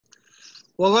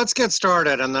Well, let's get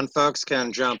started, and then folks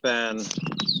can jump in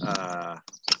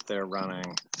if they're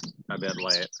running a bit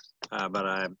late.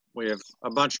 We have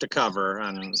a bunch to cover,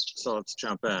 and so let's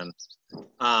jump in.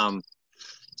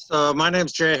 So my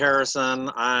name's Jay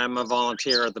Harrison. I'm a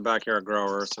volunteer at the Backyard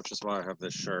Growers, which is why I have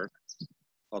this shirt.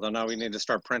 Although now we need to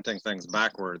start printing things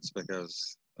backwards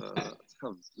because of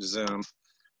Zoom.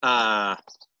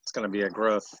 It's going to be a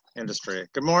growth industry.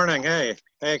 Good morning. Hey,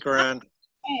 Corinne.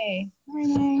 Hey,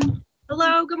 morning.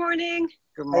 Hello, good morning.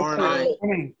 Good morning.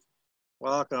 Morning.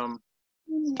 Welcome.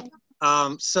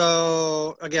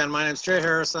 So again, my name's Jay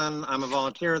Harrison. I'm a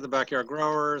volunteer at the Backyard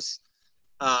Growers.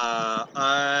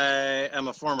 I am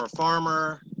a former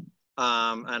farmer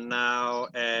and now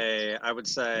I would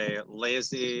say,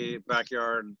 lazy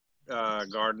backyard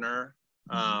gardener.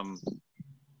 So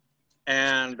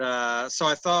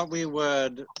I thought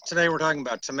today we're talking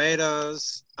about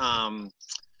tomatoes.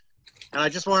 And I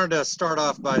just wanted to start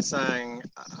off by saying,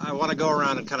 I want to go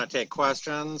around and kind of take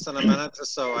questions in a minute,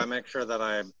 just so I make sure that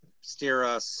I steer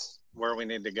us where we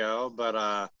need to go.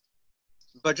 But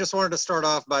just wanted to start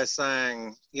off by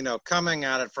saying, coming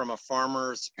at it from a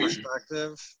farmer's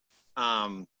perspective,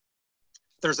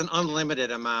 there's an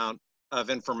unlimited amount of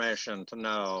information to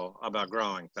know about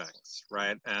growing things,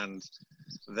 right? And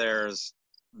there's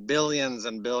billions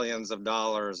and billions of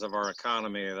dollars of our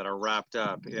economy that are wrapped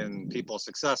up in people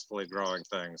successfully growing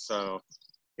things. So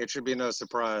it should be no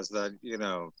surprise that,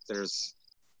 there's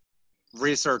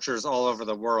researchers all over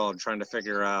the world trying to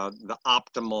figure out the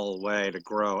optimal way to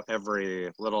grow every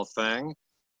little thing.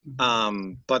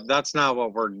 But that's not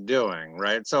what we're doing,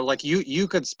 right? So like you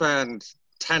could spend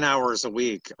 10 hours a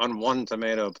week on one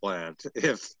tomato plant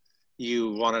if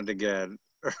you wanted to get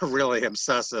really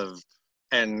obsessive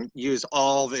and use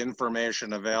all the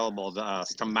information available to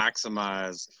us to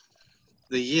maximize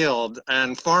the yield.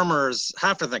 And farmers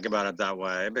have to think about it that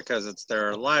way because it's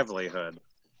their livelihood.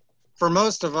 For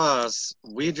most of us,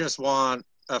 we just want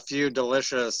a few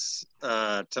delicious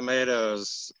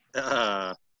tomatoes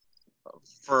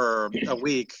for a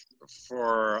week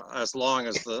for as long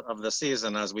as of the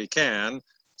season as we can,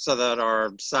 so that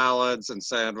our salads and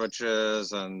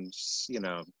sandwiches and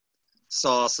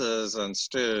sauces and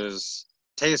stews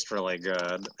taste really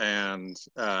good. And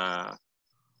so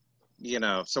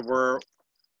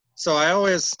I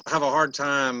always have a hard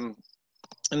time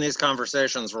in these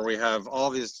conversations where we have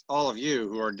all of you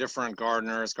who are different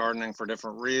gardeners, gardening for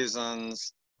different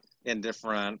reasons in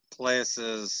different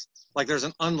places. Like, there's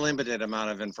an unlimited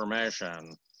amount of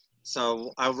information.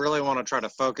 So I really want to try to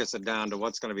focus it down to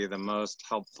what's going to be the most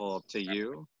helpful to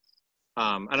you.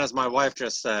 And as my wife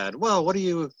just said, well, what are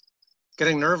you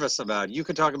getting nervous about? You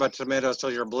could talk about tomatoes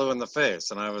till you're blue in the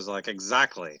face. And I was like,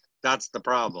 exactly. That's the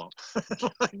problem.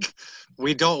 Like,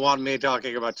 we don't want me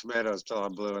talking about tomatoes till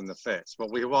I'm blue in the face. What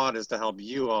we want is to help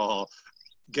you all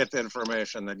get the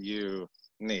information that you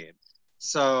need.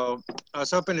 So I was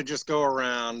hoping to just go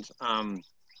around.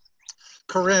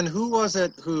 Corinne, who was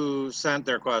it who sent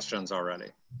their questions already?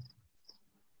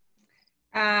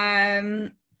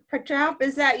 Pratap,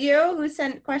 is that you who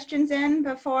sent questions in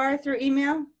before through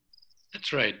email?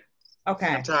 That's right. Okay.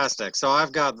 Fantastic. So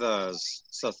I've got those.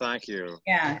 So thank you.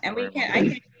 Yeah, and I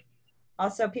can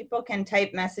also, people can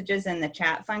type messages in the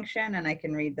chat function, and I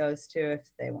can read those too if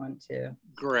they want to.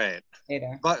 Great.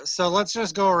 Later. But so let's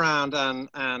just go around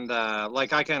and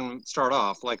like, I can start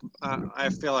off. Like, I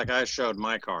feel like I showed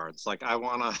my cards. Like, I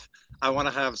wanna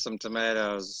have some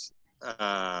tomatoes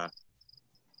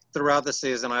throughout the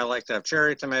season. I like to have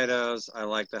cherry tomatoes. I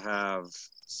like to have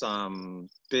some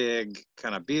big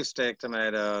kind of beefsteak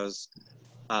tomatoes.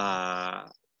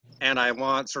 And I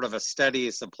want sort of a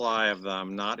steady supply of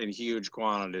them, not in huge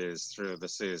quantities through the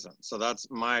season. So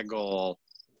that's my goal,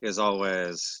 is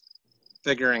always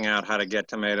figuring out how to get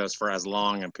tomatoes for as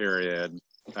long a period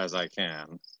as I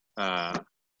can. And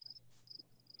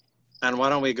why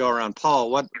don't we go around? Paul,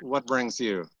 what brings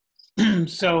you?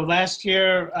 So last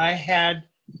year I had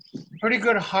pretty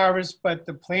good harvest, but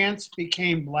the plants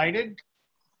became blighted.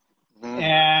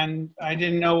 And I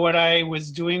didn't know what I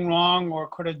was doing wrong or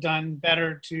could have done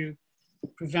better to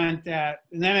prevent that.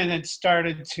 And then it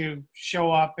started to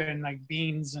show up in like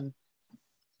beans, and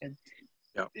it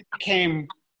became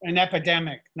an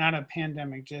epidemic, not a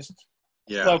pandemic, just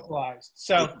localized.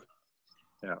 So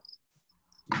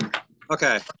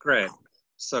Okay, great.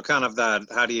 So kind of that,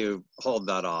 how do you hold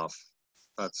that off?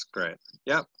 That's great.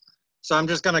 Yep. So I'm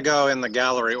just gonna go in the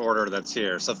gallery order that's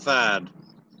here. So Thad.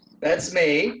 That's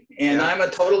me, and I'm a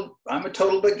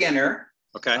total beginner.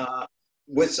 Okay.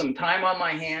 With some time on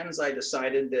my hands, I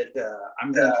decided that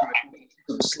I'm going to try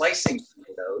some slicing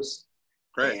tomatoes.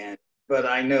 Great. but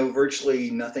I know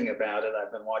virtually nothing about it.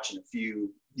 I've been watching a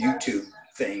few YouTube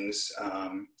things.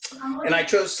 And I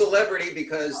chose celebrity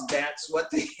because that's what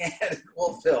the ad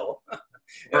will fill.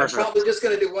 And I'm probably just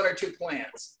going to do 1 or 2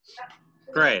 plants.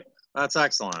 Great. That's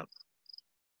excellent.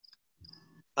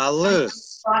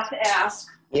 Luce. Got to ask.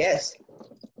 Yes.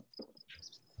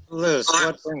 Luce,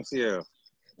 what brings you?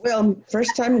 Well,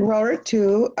 first time grower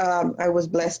too. I was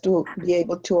blessed to be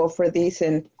able to offer this,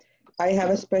 and I have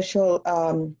a special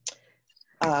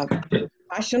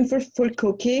passion for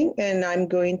cooking, and I'm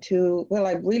going to, well,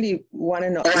 I really want to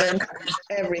learn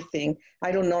everything.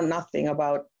 I don't know nothing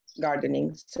about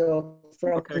gardening. So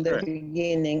from the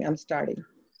beginning, I'm starting.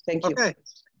 Thank you. Okay,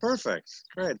 perfect.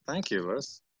 Great. Thank you,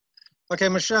 Liz. Okay,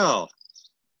 Michelle.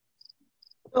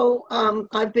 So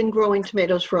I've been growing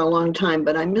tomatoes for a long time,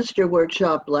 but I missed your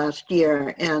workshop last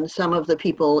year, and some of the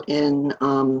people in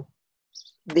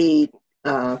the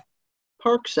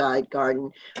Parkside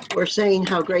garden were saying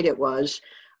how great it was,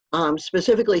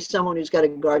 specifically someone who's got a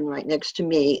garden right next to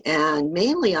me, and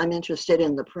mainly I'm interested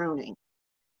in the pruning.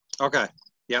 Okay,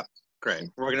 yep, great.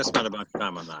 We're going to spend a bunch of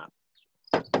time on that.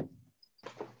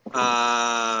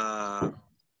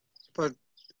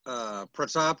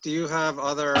 Pratap, do you have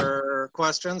other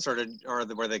questions, or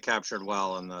were they captured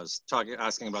well in those,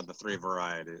 asking about the 3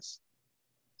 varieties?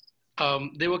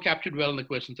 They were captured well in the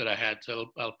questions that I had, so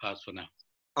I'll pass for now.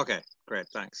 Okay, great,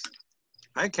 thanks.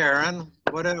 Hi, Karen.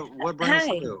 What brings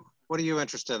you? What are you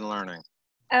interested in learning?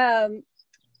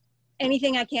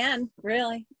 Anything I can,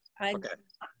 really.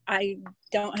 I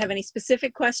don't have any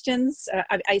specific questions.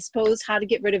 I suppose how to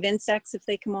get rid of insects if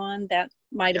they come on. That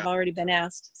might have already been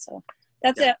asked. So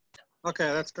that's it.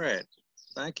 Okay, that's great.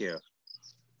 Thank you.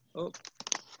 Oh,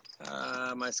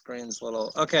 my screen's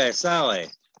little. Okay, Sally.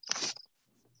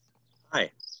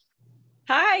 Hi.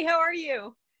 Hi, how are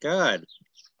you? Good.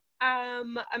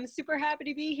 I'm super happy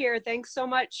to be here. Thanks so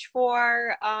much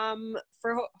for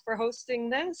hosting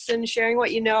this and sharing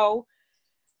what you know.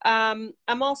 I'm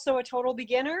also a total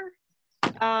beginner,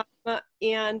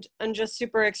 and I'm just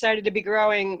super excited to be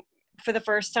growing for the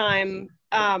first time.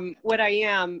 What I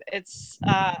am, it's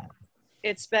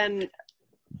been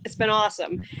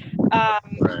awesome.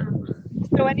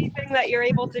 So anything that you're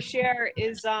able to share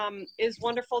is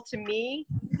wonderful to me.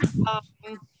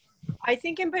 I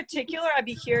think in particular, I'd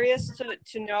be curious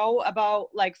to know about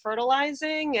like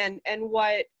fertilizing and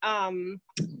what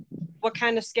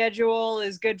kind of schedule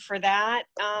is good for that.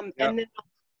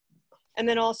 And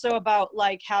then also about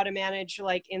like how to manage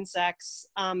like insects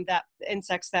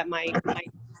that might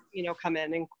come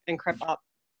in and creep up.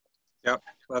 Yep,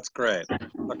 that's great.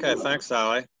 Okay, thanks,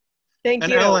 Sally. Thank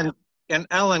you.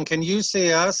 Ellen, can you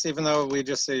see us even though we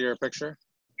just see your picture?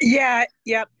 Yeah,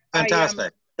 yep.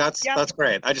 Fantastic. That's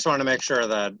great. I just wanted to make sure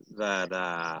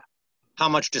that how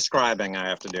much describing I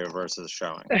have to do versus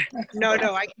showing. No,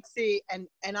 I can see, and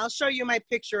I'll show you my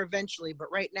picture eventually, but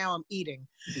right now I'm eating.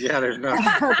 Yeah, there's no.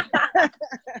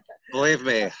 Believe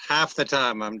me, half the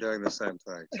time I'm doing the same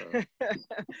thing. So.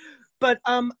 But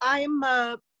I'm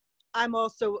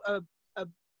also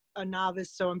a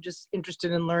novice, so I'm just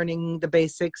interested in learning the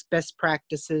basics, best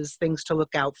practices, things to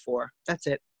look out for. That's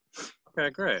it. Okay,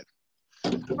 great.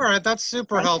 All right, that's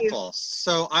super helpful.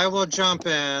 So I will jump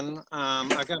in.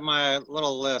 I've got my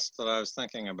little list that I was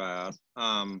thinking about.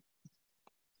 I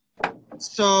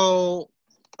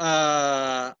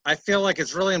feel like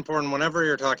it's really important whenever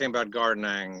you're talking about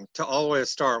gardening to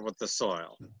always start with the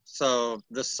soil. So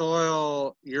the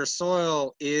soil, your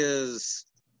soil is,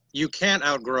 you can't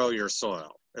outgrow your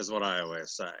soil, is what I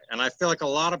always say. And I feel like a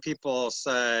lot of people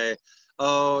say,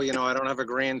 oh, I don't have a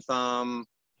green thumb.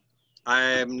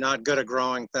 I'm not good at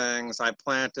growing things. I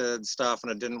planted stuff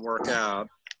and it didn't work out.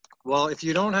 Well, if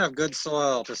you don't have good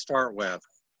soil to start with,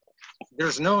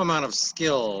 there's no amount of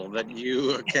skill that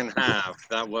you can have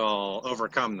that will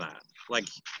overcome that.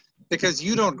 Because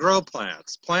you don't grow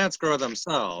plants. Plants grow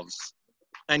themselves.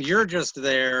 And you're just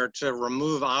there to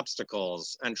remove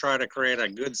obstacles and try to create a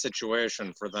good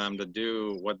situation for them to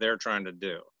do what they're trying to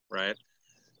do, right?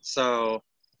 So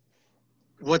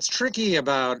what's tricky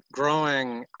about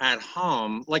growing at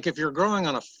home, like if you're growing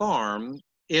on a farm,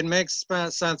 it makes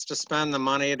sense to spend the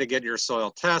money to get your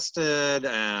soil tested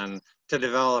and to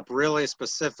develop really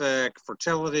specific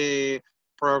fertility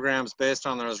programs based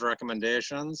on those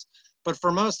recommendations. But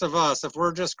for most of us, if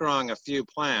we're just growing a few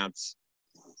plants,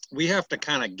 we have to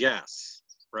kind of guess,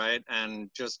 right?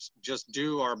 And just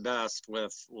do our best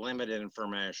with limited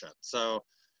information. So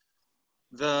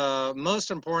the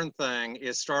most important thing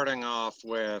is starting off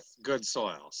with good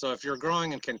soil. So if you're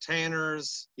growing in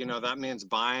containers, that means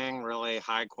buying really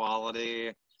high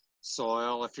quality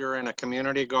soil. If you're in a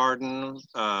community garden,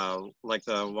 like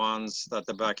the ones that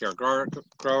the backyard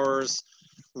growers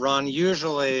run,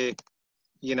 usually,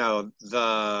 you know,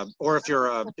 or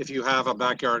if you have a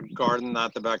backyard garden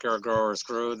that the backyard growers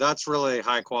grew, that's really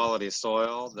high quality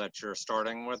soil that you're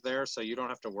starting with there. So you don't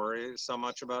have to worry so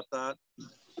much about that.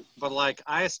 But like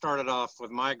I started off with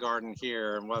my garden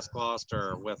here in West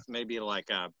Gloucester with maybe like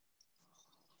a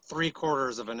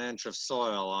 3/4 of an inch of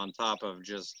soil on top of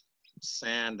just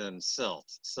sand and silt.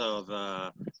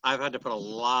 So I've had to put a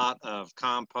lot of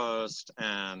compost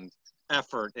and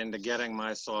effort into getting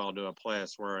my soil to a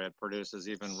place where it produces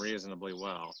even reasonably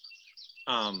well.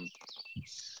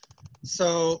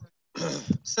 So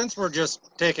since we're just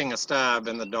taking a stab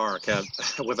in the dark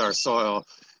with our soil,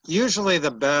 usually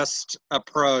the best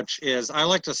approach is I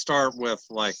like to start with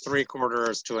like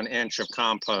 3/4 to an inch of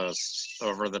compost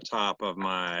over the top of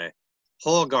my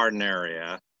whole garden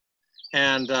area.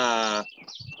 And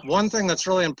one thing that's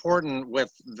really important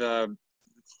with the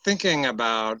thinking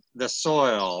about the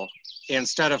soil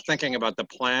instead of thinking about the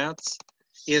plants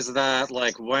is that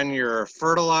like when you're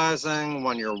fertilizing,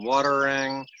 when you're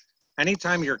watering,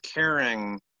 anytime you're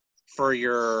caring for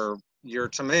your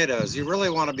tomatoes, you really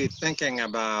want to be thinking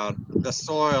about the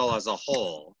soil as a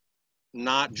whole,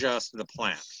 not just the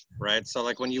plant, right? So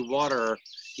like when you water,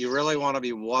 you really want to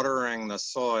be watering the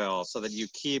soil so that you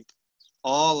keep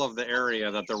all of the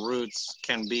area that the roots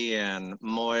can be in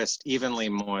moist, evenly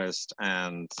moist,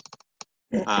 and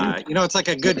you know, it's like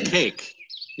a good cake.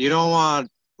 You don't want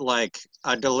like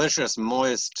a delicious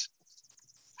moist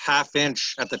 1/2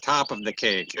 inch at the top of the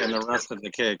cake and the rest of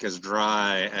the cake is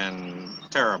dry and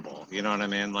terrible. You know what I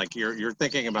mean? Like you're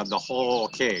thinking about the whole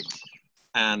cake.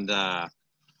 And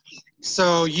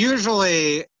so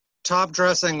usually top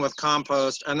dressing with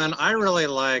compost, and then I really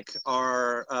like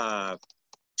our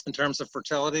in terms of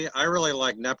fertility, I really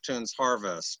like Neptune's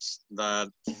Harvest, that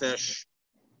fish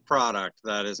product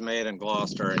that is made in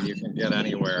Gloucester and you can get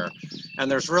anywhere.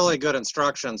 And there's really good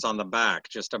instructions on the back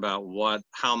just about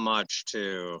how much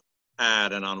to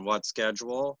add and on what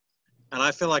schedule. And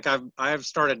I feel like I've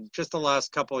started just the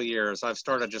last couple of years, I've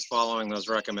started just following those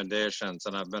recommendations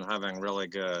and I've been having really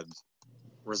good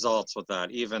results with that,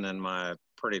 even in my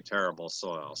pretty terrible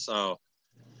soil. So,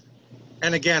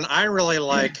 and again, I really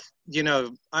like, you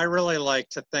know, I really like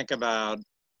to think about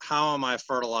how am I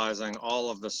fertilizing all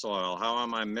of the soil? How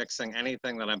am I mixing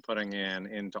anything that I'm putting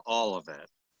into all of it?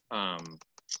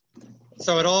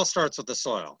 So it all starts with the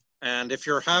soil. And if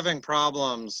you're having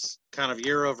problems kind of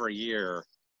year over year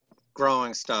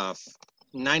growing stuff,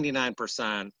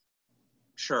 99%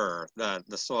 sure that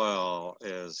the soil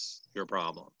is your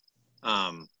problem.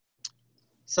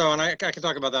 So, and I can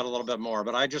talk about that a little bit more,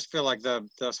 but I just feel like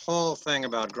this whole thing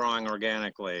about growing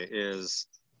organically is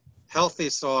healthy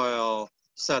soil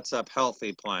sets up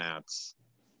healthy plants,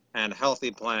 and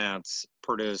healthy plants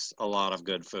produce a lot of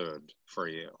good food for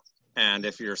you. And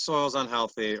if your soil's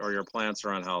unhealthy or your plants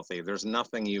are unhealthy, there's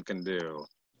nothing you can do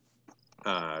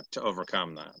to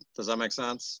overcome that. Does that make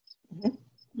sense?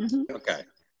 Mm-hmm. Okay.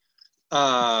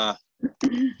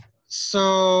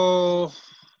 So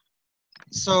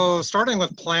starting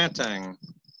with planting,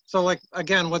 so like,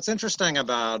 again, what's interesting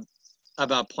about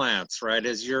plants, right,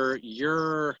 is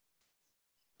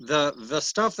the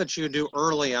stuff that you do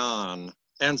early on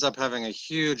ends up having a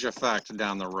huge effect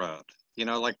down the road. You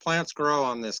know, like plants grow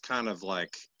on this kind of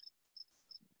like,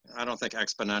 I don't think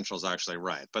exponential is actually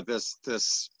right, but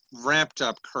this ramped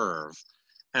up curve.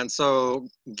 And so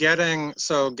getting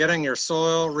your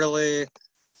soil really,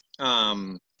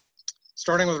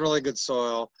 starting with really good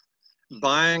soil,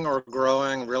 buying or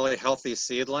growing really healthy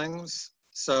seedlings.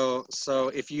 So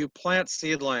if you plant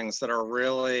seedlings that are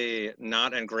really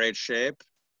not in great shape,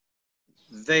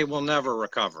 they will never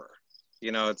recover.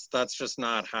 You know, that's just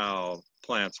not how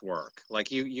plants work. Like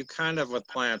you kind of with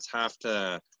plants have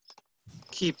to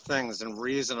keep things in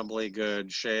reasonably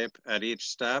good shape at each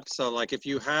step. So like if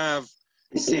you have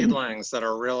seedlings that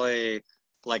are really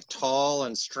like tall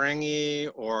and stringy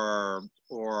or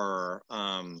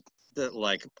that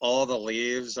like all the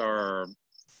leaves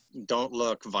don't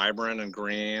look vibrant and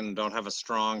green, don't have a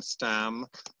strong stem,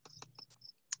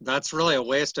 that's really a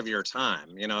waste of your time.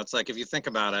 You know, it's like if you think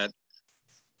about it,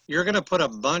 you're going to put a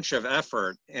bunch of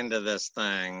effort into this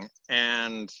thing,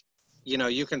 and you know,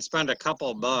 you can spend a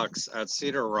couple bucks at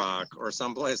Cedar Rock or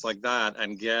someplace like that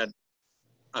and get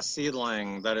a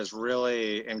seedling that is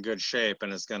really in good shape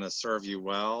and is going to serve you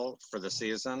well for the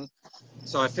season.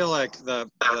 So I feel like the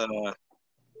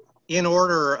in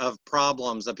order of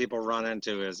problems that people run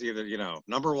into is either, you know,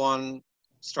 number one,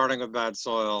 starting with bad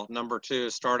soil. Number two,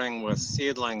 starting with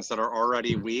seedlings that are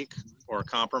already weak or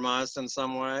compromised in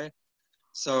some way.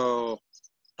 So,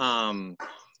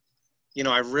 you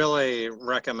know, I really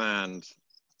recommend,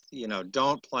 you know,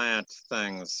 don't plant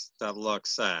things that look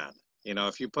sad. You know,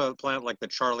 if you plant like the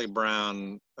Charlie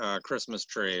Brown Christmas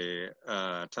tree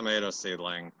tomato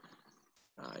seedling,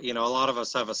 you know, a lot of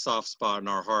us have a soft spot in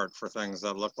our heart for things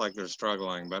that look like they're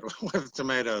struggling, but with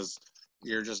tomatoes,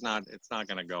 you're just not, it's not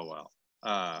going to go well.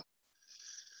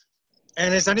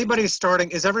 And is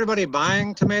everybody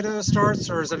buying tomato starts,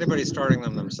 or is anybody starting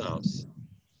them themselves?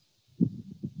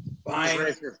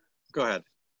 Buying. Go ahead.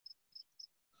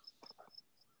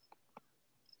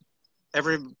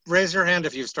 Raise your hand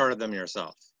if you've started them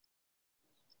yourself.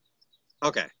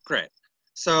 Okay, great.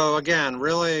 So again,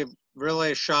 really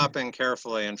shopping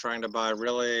carefully and trying to buy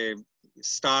really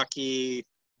stocky,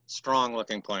 strong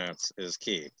looking plants is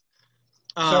key.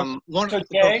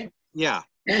 Jay, yeah.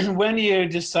 When do you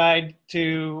decide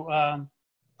to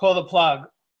pull the plug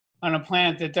on a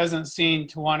plant that doesn't seem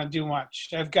to want to do much?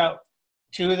 I've got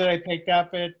 2 that I picked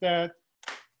up at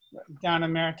down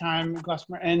in Maritime,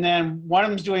 Gloucester, and then one of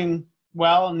them's doing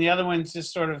well, and the other one's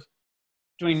just sort of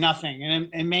doing nothing.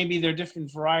 And maybe they're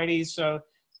different varieties, so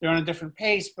they're on a different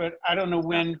pace, but I don't know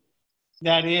when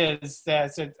that is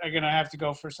that I'm going to have to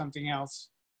go for something else.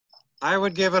 I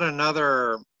would give it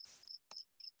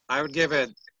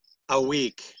a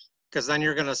week, because then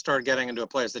you're going to start getting into a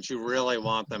place that you really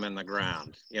want them in the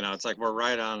ground. You know, it's like we're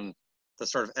right on the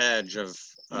sort of edge of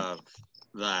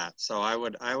that. So I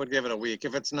would give it a week.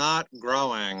 If it's not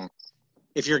growing,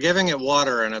 if you're giving it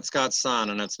water and it's got sun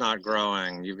and it's not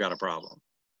growing, you've got a problem.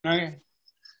 Okay.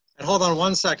 And hold on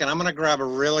one second. I'm going to grab a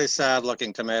really sad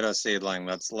looking tomato seedling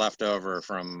that's left over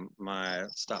from my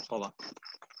stuff. Hold on.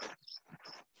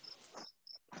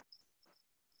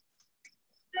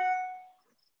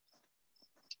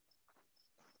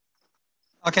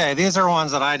 Okay, these are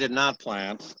ones that I did not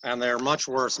plant, and they're much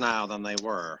worse now than they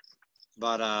were.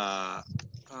 But,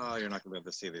 oh, you're not gonna be able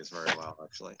to see these very well,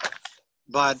 actually.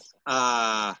 But,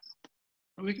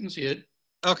 we can see it.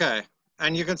 Okay,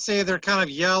 and you can see they're kind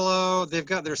of yellow.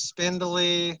 They're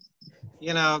spindly,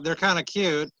 you know, they're kind of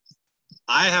cute.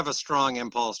 I have a strong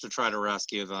impulse to try to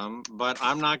rescue them, but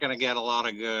I'm not gonna get a lot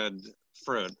of good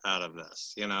fruit out of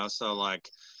this, you know? So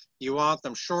like, you want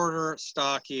them shorter,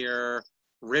 stockier,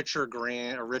 a richer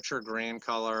green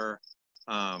color,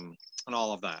 and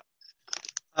all of that.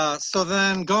 So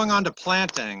then going on to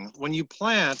planting, when you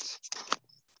plant,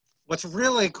 what's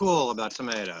really cool about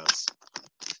tomatoes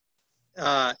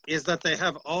is that they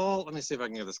have let me see if I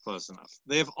can get this close enough.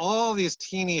 They have all these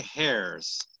teeny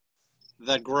hairs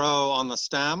that grow on the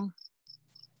stem.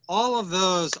 All of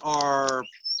those are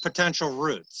potential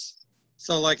roots.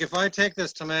 So like if I take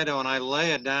this tomato and I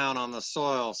lay it down on the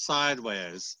soil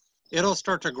sideways, it'll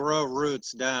start to grow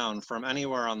roots down from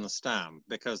anywhere on the stem,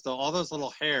 because all those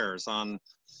little hairs on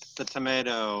the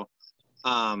tomato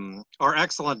are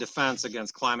excellent defense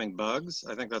against climbing bugs.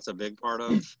 I think that's a big part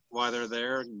of why they're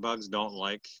there. Bugs don't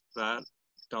like that,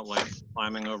 don't like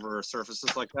climbing over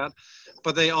surfaces like that.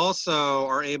 But they also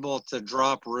are able to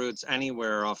drop roots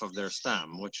anywhere off of their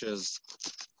stem, which is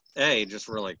A, just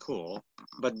really cool,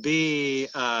 but B,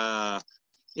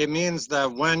 it means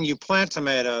that when you plant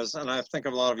tomatoes, and I think a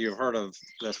lot of you have heard of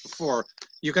this before,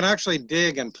 you can actually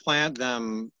dig and plant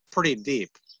them pretty deep.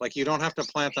 Like you don't have to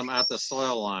plant them at the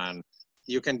soil line.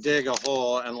 You can dig a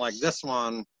hole, and like this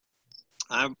one,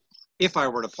 if I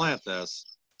were to plant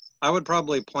this, I would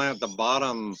probably plant the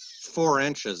bottom 4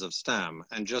 inches of stem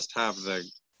and just have the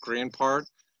green part,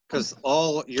 because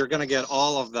you're going to get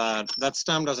all of that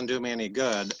stem doesn't do me any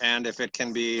good. And if it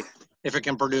can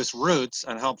produce roots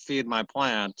and help feed my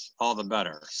plant, all the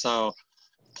better. So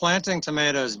planting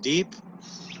tomatoes deep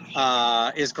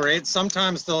is great.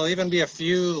 Sometimes there'll even be a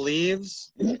few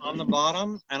leaves on the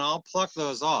bottom, and I'll pluck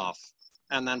those off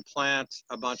and then plant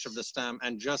a bunch of the stem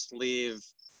and just leave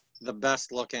the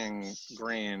best looking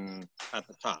green at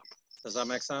the top. Does that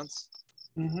make sense?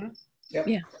 Mm-hmm. Yep.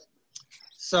 Yeah.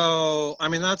 So, I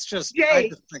mean, that's just,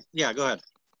 Jay, yeah, go ahead.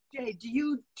 Jay, do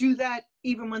you do that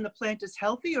even when the plant is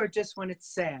healthy or just when it's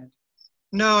sad?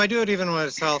 No, I do it even when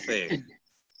it's healthy.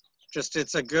 Just,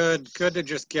 it's a good to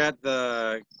just get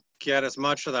as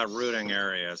much of that rooting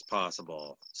area as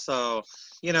possible. So,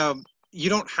 you know, you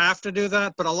don't have to do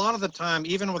that, but a lot of the time,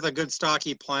 even with a good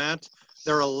stocky plant,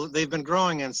 they've been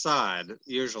growing inside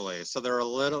usually. So they're a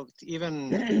little,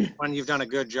 even when you've done a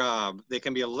good job, they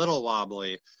can be a little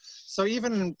wobbly. So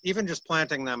even just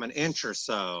planting them an inch or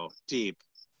so deep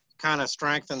kind of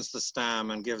strengthens the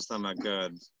stem and gives them a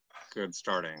good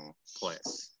starting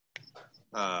place.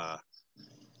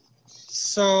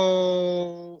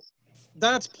 So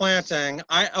That's planting.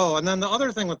 And then the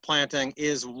other thing with planting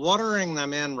is watering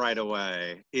them in right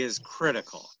away is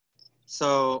critical.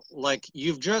 So like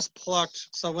you've just plucked,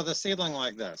 so with a seedling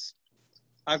like this,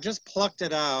 I've just plucked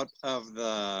it out of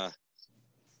the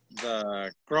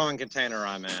growing container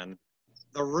I'm in.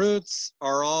 The roots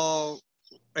are all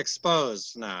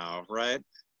exposed now, right?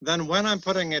 Then when I'm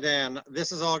putting it in,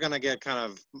 this is all going to get kind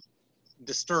of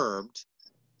disturbed.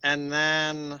 And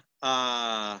then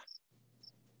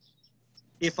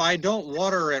if I don't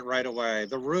water it right away,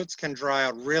 the roots can dry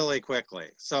out really quickly.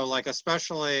 So like,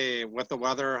 especially with the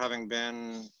weather having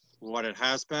been what it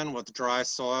has been with dry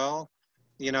soil,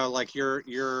 you know, like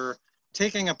you're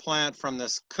taking a plant from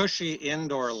this cushy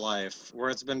indoor life where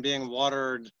it's been being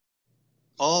watered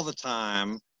all the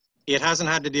time. It hasn't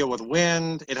had to deal with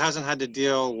wind. It hasn't had to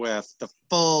deal with the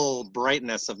full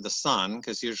brightness of the sun,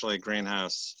 because usually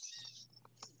greenhouse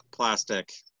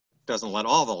plastic doesn't let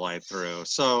all the light through.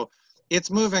 So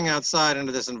it's moving outside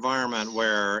into this environment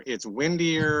where it's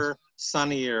windier,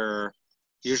 sunnier,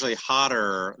 usually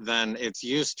hotter than it's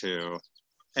used to.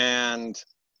 And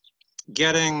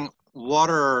getting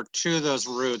water to those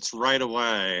roots right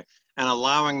away and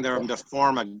allowing them to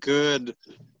form a good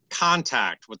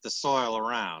contact with the soil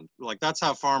around. Like that's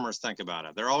how farmers think about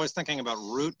it. They're always thinking about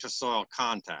root to soil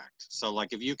contact. So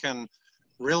like if you can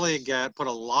really put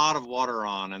a lot of water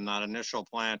on in that initial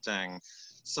planting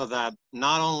so that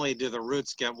not only do the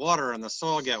roots get water and the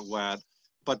soil get wet,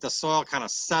 but the soil kind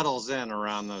of settles in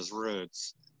around those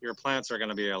roots, your plants are going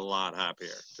to be a lot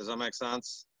happier. Does that make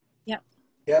sense? Yep.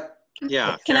 Yep.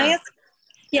 Yeah. Can I ask?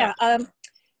 Yeah.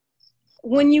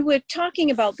 When you were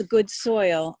talking about the good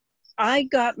soil, I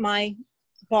got my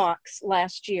box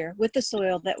last year with the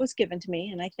soil that was given to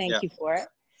me, and I thank you for it.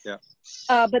 Yeah.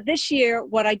 But this year,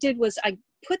 what I did was I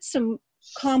put some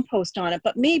compost on it,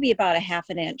 but maybe about a half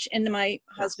an inch, and my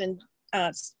husband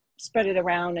spread it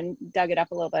around and dug it up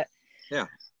a little bit. Yeah.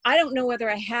 I don't know whether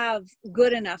I have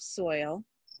good enough soil,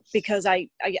 because I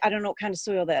don't know what kind of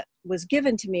soil that was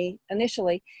given to me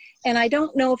initially, and I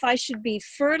don't know if I should be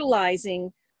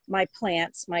fertilizing my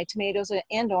plants, my tomatoes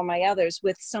and or my others,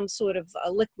 with some sort of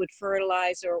a liquid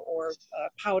fertilizer or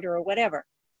powder or whatever.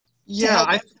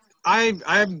 Yeah,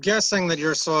 I'm guessing that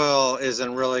your soil is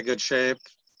in really good shape,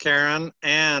 Karen,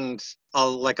 and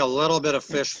like a little bit of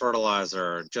fish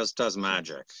fertilizer just does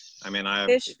magic. I mean,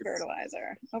 fish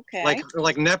fertilizer. Okay.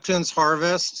 Like Neptune's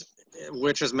Harvest,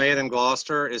 which is made in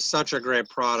Gloucester, is such a great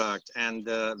product, and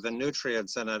the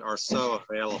nutrients in it are so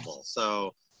available.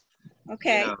 So,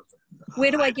 okay, you know,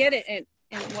 where do I get it? And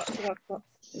what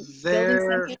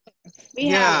there?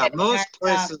 Yeah,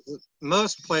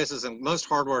 most places and most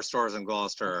hardware stores in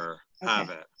Gloucester have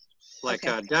it. Like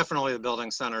definitely the building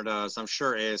center does. I'm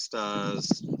sure Ace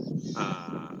does.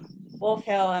 Wolf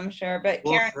Hill, I'm sure. But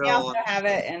Karen, we also have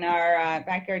it in our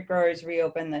Backyard Growers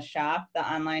reopened the shop,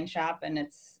 the online shop, and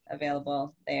it's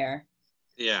available there.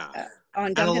 Yeah,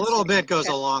 and a little bit goes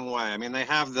a long way. I mean, they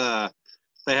have the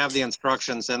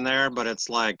instructions in there, but it's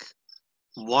like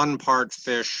 1 part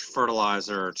fish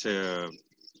fertilizer to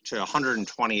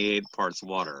 128 parts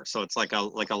water. So it's like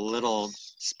a little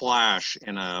splash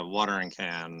in a watering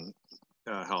can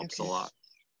helps a lot.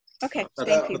 Okay,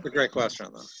 thank you. That's a great question,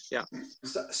 though. Yeah.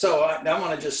 So I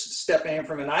want to just step in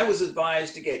from, and I was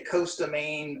advised to get Costa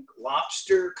Maine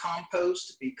lobster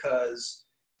compost because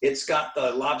it's got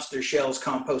the lobster shells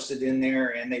composted in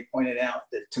there, and they pointed out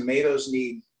that tomatoes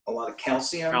need a lot of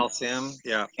calcium. Calcium,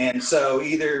 yeah. And so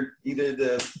either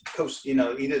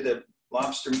the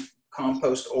lobster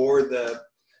compost or the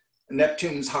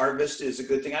Neptune's Harvest is a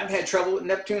good thing. I've had trouble with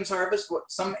Neptune's Harvest.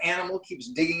 Some animal keeps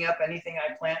digging up anything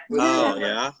I plant with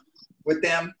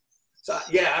them. So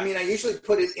yeah, I mean, I usually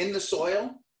put it in the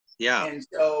soil. Yeah. And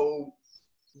so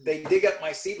they dig up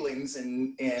my seedlings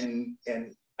and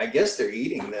I guess they're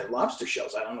eating the lobster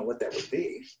shells. I don't know what that would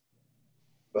be.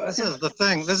 But this is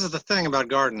the thing about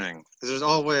gardening. There's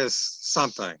always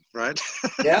something, right?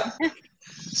 Yeah.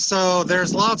 So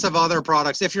there's lots of other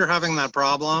products. If you're having that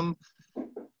problem,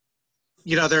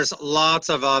 you know, there's lots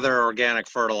of other organic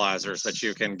fertilizers that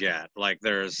you can get. Like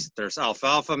there's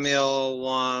alfalfa meal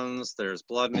ones, there's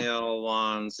blood meal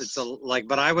ones.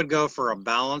 But I would go for a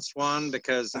balanced one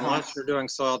because unless you're doing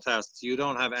soil tests, you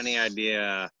don't have any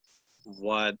idea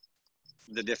what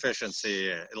the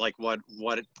deficiency, like what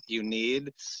you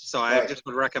need. So I just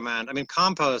would recommend, I mean,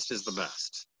 compost is the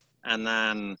best. And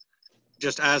then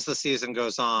just as the season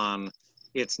goes on,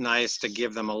 it's nice to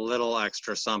give them a little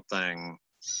extra something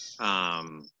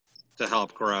to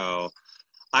help grow.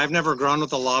 I've never grown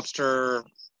with the lobster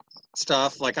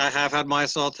stuff. Like I have had my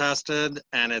soil tested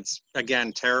and it's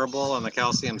again terrible and the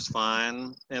calcium's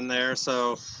fine in there.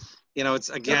 So You know, it's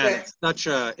again,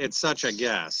 it's such a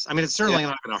guess. I mean, it's certainly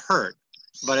not going to hurt,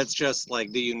 but it's just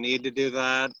like, do you need to do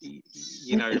that?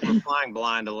 You know, you're flying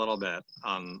blind a little bit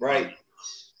on. Right.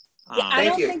 Yeah, I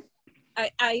don't think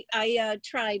I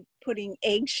tried putting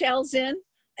eggshells in,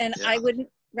 and I wouldn't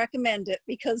recommend it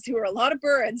because there were a lot of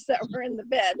birds that were in the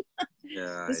bed.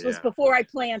 This was before I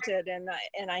planted, and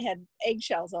I had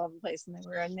eggshells all over the place, and they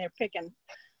were in there picking.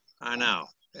 I know.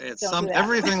 It's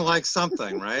everything like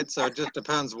something, right? So it just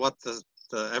depends what the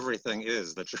everything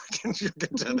is that you're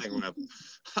contending with.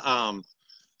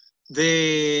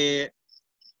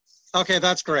 Okay,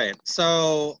 that's great.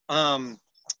 So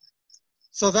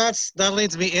so that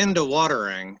leads me into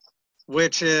watering,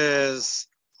 which is,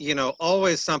 you know,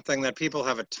 always something that people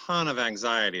have a ton of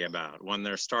anxiety about when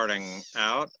they're starting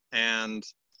out. And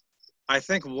I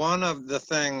think one of the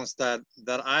things that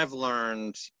I've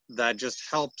learned that just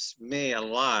helps me a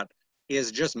lot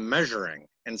is just measuring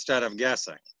instead of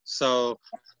guessing. So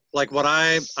like what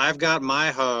I've got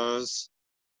my hose,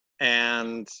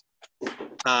 and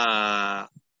I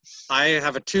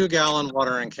have a 2-gallon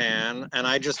watering can, and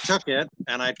I just took it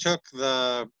and I took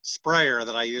the sprayer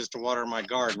that I use to water my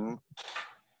garden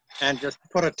and just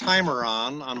put a timer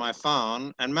on my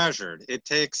phone and measured. It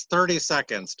takes 30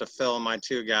 seconds to fill my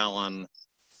 2-gallon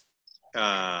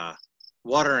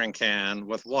watering can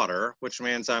with water, which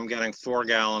means I'm getting 4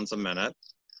 gallons a minute.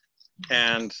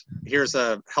 And here's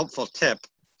a helpful tip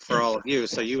for all of you,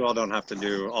 so you all don't have to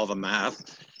do all the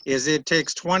math, is it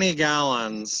takes 20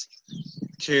 gallons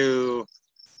to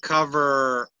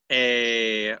cover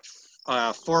a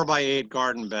 4x8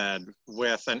 garden bed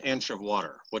with an inch of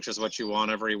water, which is what you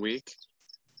want every week.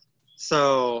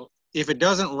 So if it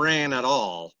doesn't rain at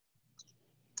all,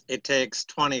 it takes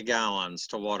 20 gallons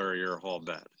to water your whole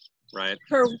bed, right?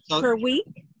 Per week?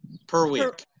 Per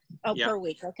week. Per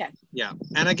week, okay. Yeah,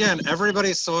 and again,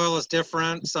 everybody's soil is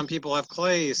different. Some people have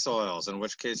clay soils, in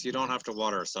which case you don't have to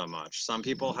water so much. Some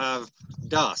people have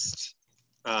dust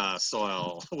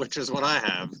soil, which is what I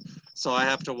have, so I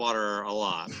have to water a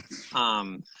lot.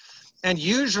 And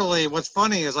usually what's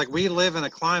funny is, like, we live in a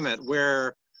climate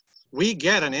where we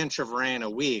get an inch of rain a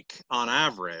week on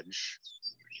average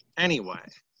anyway,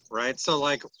 right? So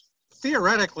like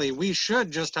theoretically we should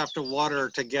just have to water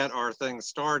to get our things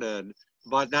started,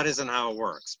 but that isn't how it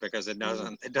works, because it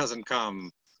doesn't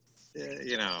come,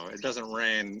 you know, it doesn't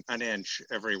rain an inch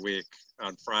every week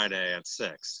on Friday at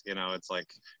 6, you know. It's like,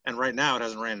 and right now it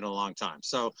hasn't rained in a long time.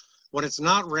 So when it's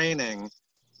not raining,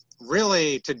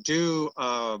 really to do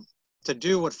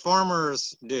what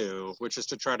farmers do, which is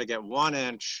to try to get 1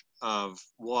 inch of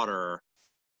water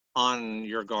on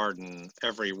your garden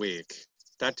every week,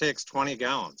 that takes 20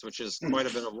 gallons, which is quite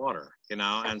a bit of water, you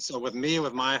know. And so with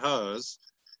my hose,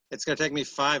 it's going to take me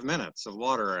 5 minutes of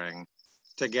watering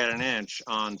to get an inch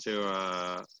onto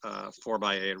a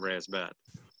 4x8 raised bed,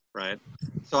 right?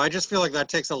 So I just feel like that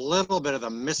takes a little bit of the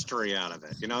mystery out of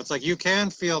it. You know, it's like you can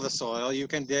feel the soil, you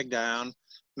can dig down,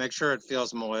 make sure it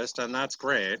feels moist, and that's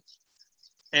great.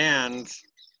 And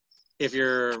if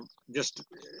you're just,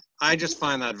 I just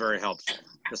find that very helpful.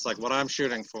 Just like what I'm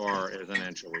shooting for is an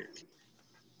inch a week.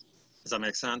 Does that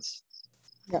make sense?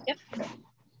 Yep.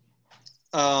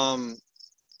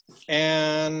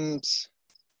 And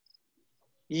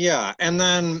yeah, and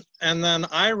then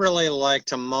I really like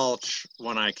to mulch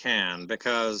when I can,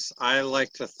 because I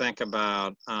like to think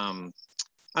about, I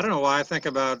don't know why I think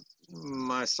about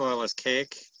my soil as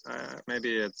cake.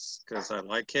 Maybe it's because I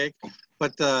like cake,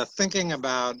 but thinking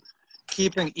about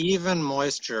keeping even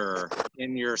moisture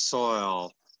in your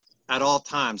soil at all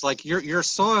times. Like your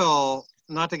soil,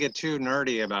 not to get too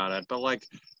nerdy about it, but like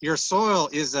your soil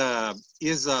is a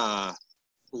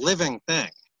living thing.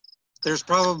 There's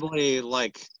probably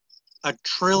like 1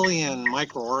 trillion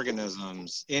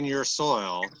microorganisms in your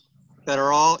soil that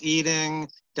are all eating,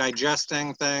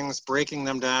 digesting things, breaking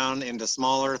them down into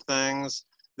smaller things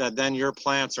that then your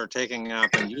plants are taking up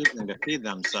and using to feed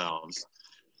themselves.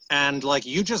 And like,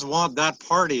 you just want that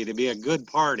party to be a good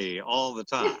party all the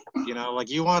time. You know, like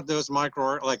you want those like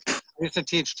I used to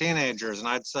teach teenagers, and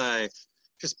I'd say,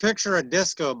 just picture a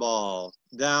disco ball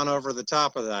down over the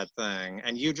top of that thing,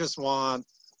 and you just want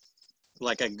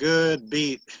like a good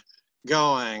beat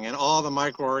going and all the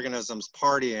microorganisms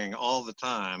partying all the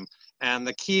time. And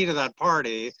the key to that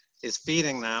party is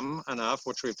feeding them enough,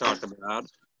 which we've talked about,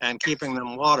 and keeping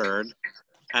them watered.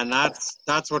 And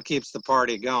that's what keeps the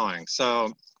party going.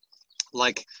 So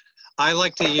like, I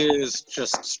like to use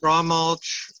just straw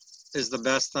mulch is the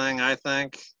best thing, I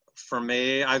think, for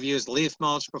me. I've used leaf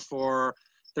mulch before.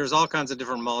 There's all kinds of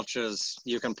different mulches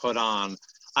you can put on.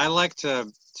 I like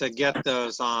to get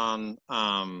those on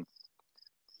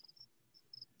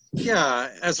Yeah,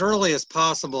 as early as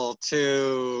possible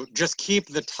to just keep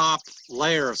the top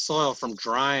layer of soil from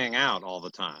drying out all the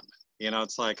time. You know,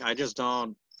 it's like, I just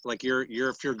don't, like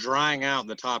if you're drying out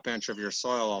the top inch of your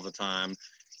soil all the time,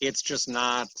 it's just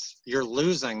not, you're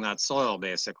losing that soil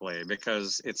basically,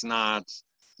 because it's not,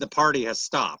 the party has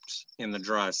stopped in the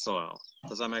dry soil.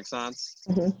 Does that make sense?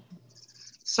 Mhm.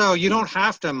 So you don't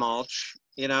have to mulch,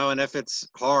 you know, and if it's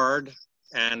hard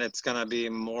and it's going to be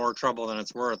more trouble than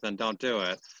it's worth, then don't do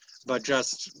it. But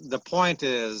just the point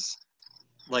is,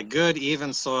 like, good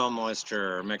even soil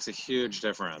moisture makes a huge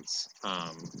difference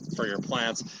for your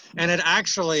plants. And it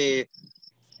actually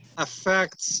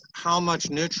affects how much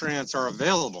nutrients are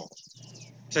available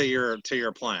to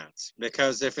your plants,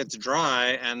 because if it's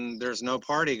dry and there's no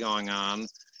party going on,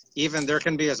 even there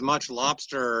can be as much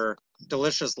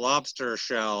delicious lobster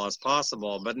shell as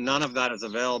possible, but none of that is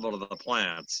available to the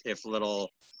plants if little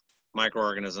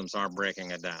microorganisms aren't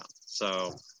breaking it down.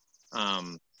 So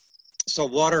so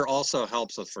water also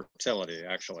helps with fertility,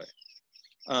 actually.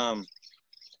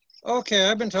 Okay,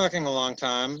 I've been talking a long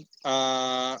time.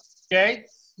 Okay.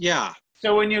 Yeah.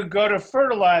 So when you go to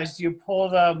fertilize, you pull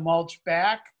the mulch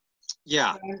back?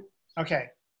 Yeah. Okay.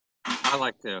 I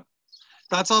like to.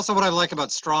 That's also what I like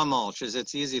about straw mulch, is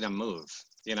it's easy to move.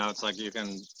 You know, it's like you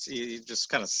can see, it just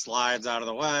kind of slides out of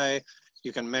the way.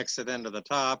 You can mix it into the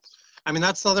top. I mean,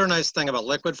 that's the other nice thing about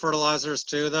liquid fertilizers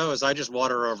too, though, is I just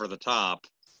water over the top.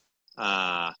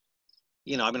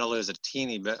 You know, I'm going to lose a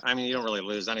teeny bit. I mean, you don't really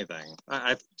lose anything.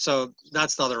 So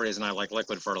that's the other reason I like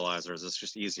liquid fertilizers. It's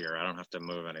just easier. I don't have to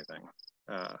move anything.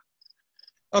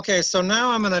 Okay, so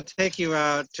now I'm going to take you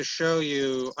out to show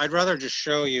you, I'd rather just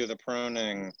show you the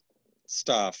pruning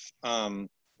stuff.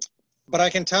 But I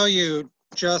can tell you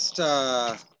just,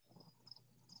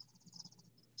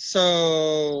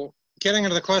 so getting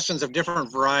into the questions of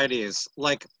different varieties,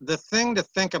 like the thing to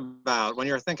think about when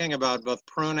you're thinking about both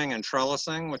pruning and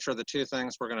trellising, which are the two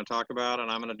things we're going to talk about,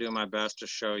 and I'm going to do my best to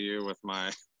show you with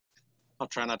my, I'll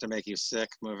try not to make you sick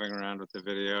moving around with the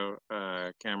video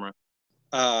camera,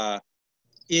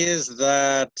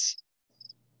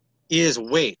 is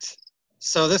weight.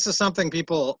 So this is something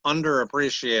people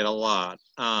underappreciate a lot.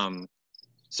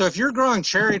 So if you're growing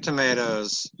cherry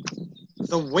tomatoes,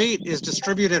 the weight is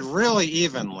distributed really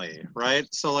evenly, right?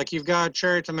 So like you've got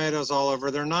cherry tomatoes all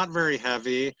over. They're not very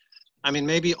heavy. I mean,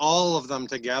 maybe all of them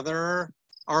together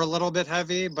are a little bit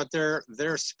heavy, but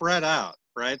they're spread out,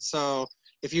 right? So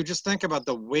if you just think about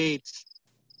the weight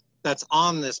that's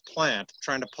on this plant,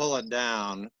 trying to pull it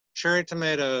down, cherry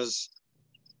tomatoes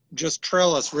just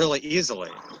trellis really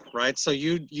easily, right? So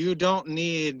you don't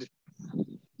need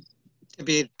to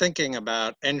be thinking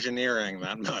about engineering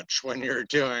that much when you're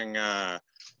doing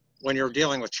when you're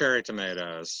dealing with cherry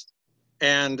tomatoes.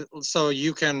 And so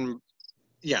you can,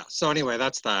 yeah, so anyway,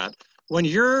 that's that. When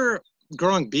you're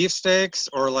growing beefsteaks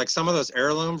or like some of those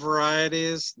heirloom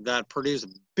varieties that produce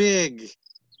big,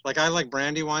 like I like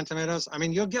Brandywine tomatoes, I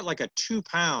mean, you'll get like a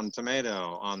 2-pound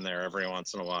tomato on there every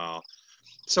once in a while.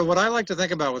 So what I like to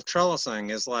think about with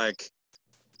trellising is like,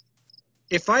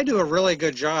 if I do a really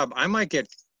good job, I might get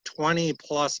 20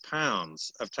 plus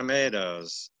pounds of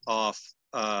tomatoes off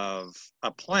of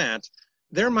a plant.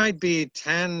 There might be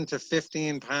 10 to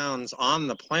 15 pounds on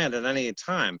the plant at any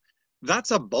time.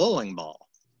 That's a bowling ball,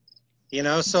 you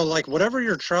know? So like whatever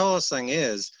your trellising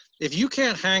is, if you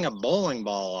can't hang a bowling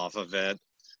ball off of it,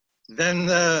 then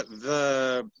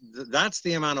that's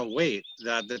the amount of weight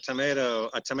that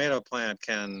a tomato plant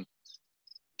can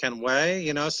weigh,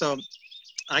 you know? So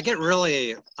I get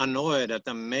really annoyed at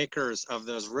the makers of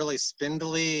those really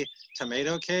spindly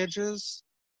tomato cages,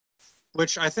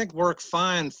 which I think work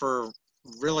fine for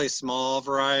really small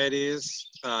varieties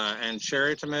and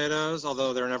cherry tomatoes,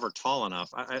 although they're never tall enough.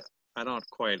 I don't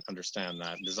quite understand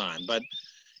that design. But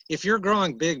if you're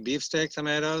growing big beefsteak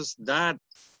tomatoes, you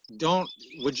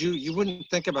wouldn't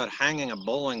think about hanging a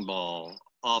bowling ball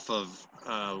off of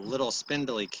a little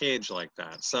spindly cage like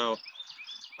that. So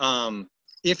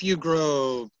if you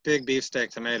grow big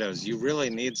beefsteak tomatoes, you really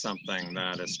need something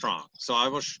that is strong. So I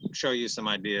will show you some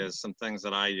ideas, some things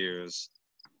that I use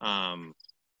to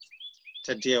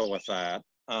deal with that.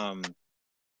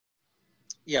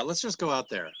 Yeah, let's just go out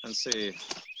there and see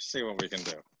what we can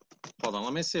do. Hold on,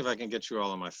 let me see if I can get you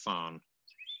all on my phone.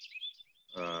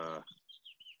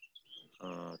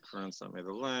 Corinne sent me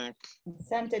the link.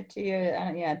 Sent it to you.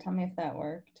 Yeah, tell me if that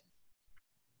worked.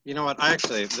 You know what? I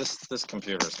actually, this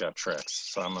computer's got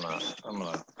tricks, so I'm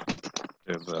gonna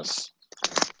do this.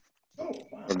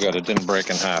 We're good. It didn't break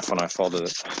in half when I folded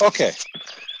it. Okay,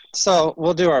 so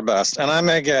we'll do our best, and I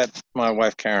may get my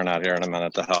wife Karen out here in a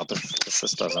minute to help if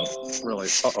this doesn't really.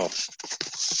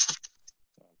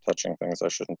 touching things I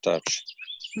shouldn't touch.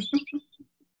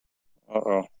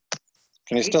 Uh-oh.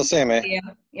 Can you still see me?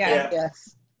 Yeah.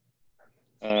 Yes.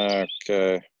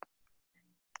 Okay.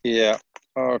 Yeah.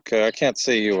 Okay, I can't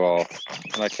see you all,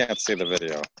 and I can't see the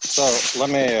video. So let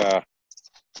me,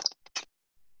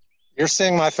 you're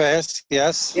seeing my face,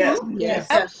 yes? Yes. Yes.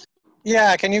 Yes.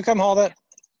 Yeah, can you come hold it?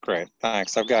 Great,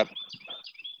 thanks. I've got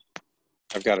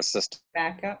assistant.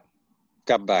 Backup.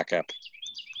 Got backup.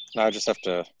 Now I just have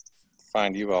to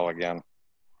find you all again.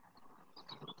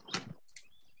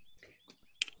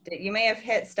 You may have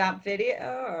hit stop video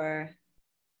or.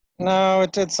 No,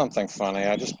 it did something funny.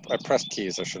 I pressed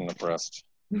keys I shouldn't have pressed.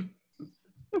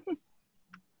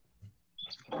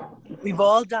 We've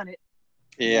all done it.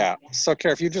 Yeah. So,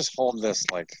 Kara, if you just hold this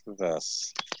like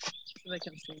this,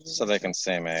 so they can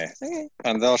see me. Okay.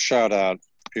 And they'll shout out.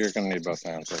 You're going to need both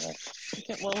hands, I think.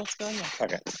 Okay, well, let's go now.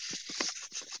 Okay.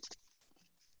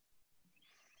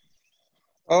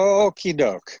 Okie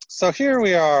doke. So here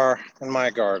we are in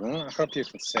my garden. I hope you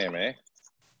can see me.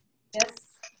 Yes.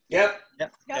 Yep.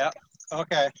 Yep.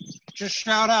 Okay. Just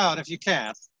shout out if you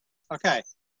can. Okay.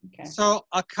 Okay. So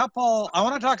I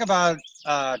want to talk about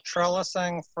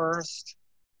trellising first,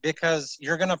 because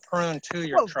you're going to prune to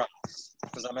your trellis.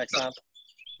 Does that make sense?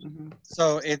 Mm-hmm.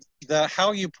 So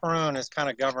how you prune is kind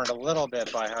of governed a little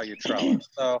bit by how you trellis.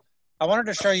 So I wanted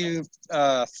to show you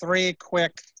 3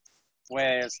 quick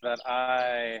ways that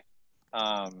I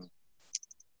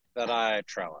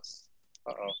trellis.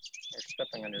 Uh-oh, you're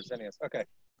stepping on your zinnias. Okay.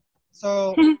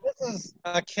 So this is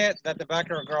a kit that the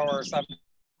backyard growers, I'm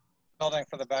building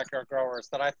for the backyard growers,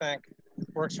 that I think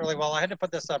works really well. I had to put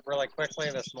this up really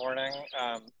quickly this morning.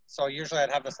 So usually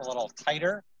I'd have this a little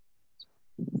tighter.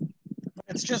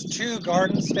 It's just 2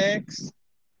 garden stakes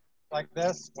like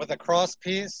this with a cross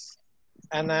piece,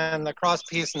 and then the cross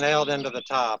piece nailed into the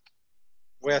top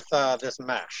with this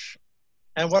mesh.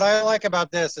 And what I like about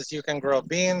this is you can grow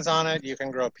beans on it, you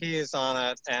can grow peas on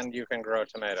it, and you can grow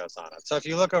tomatoes on it. So if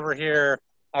you look over here,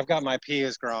 I've got my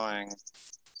peas growing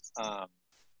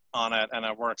on it, and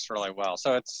it works really well.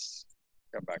 So it's,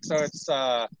 go back. So it's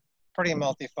pretty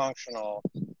multifunctional.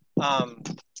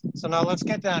 So now let's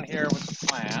get down here with the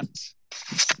plant.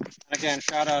 And again,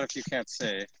 shout out if you can't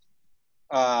see.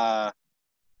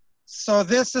 So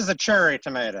this is a cherry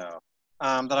tomato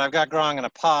that I've got growing in a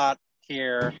pot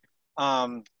here.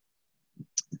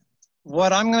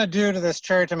 What I'm going to do to this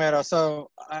cherry tomato,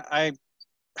 so I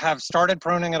have started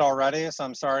pruning it already, so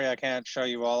I'm sorry I can't show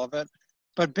you all of it.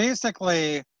 But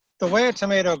basically, the way a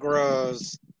tomato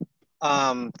grows,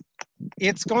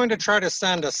 it's going to try to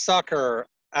send a sucker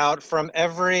out from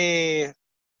every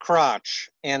crotch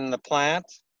in the plant.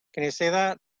 Can you see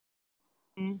that?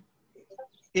 Mm-hmm.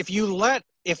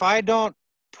 If I don't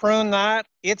prune that,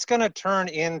 it's going to turn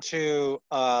into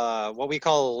what we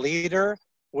call a leader,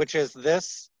 which is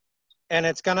this, and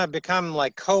it's going to become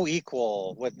like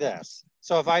co-equal with this.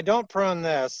 So if I don't prune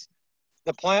this,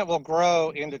 the plant will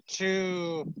grow into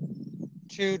two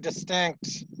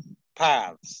distinct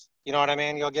paths. You know what I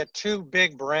mean? You'll get 2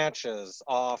 big branches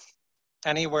off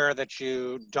anywhere that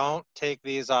you don't take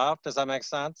these off. Does that make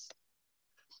sense?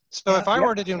 So if I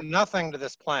were to do nothing to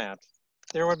this plant,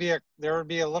 there would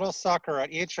be a little sucker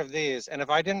at each of these, and if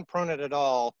I didn't prune it at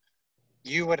all,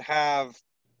 you would have,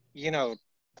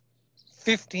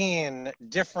 15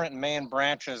 different main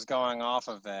branches going off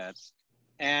of it,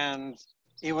 and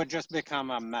it would just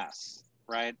become a mess,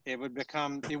 right? It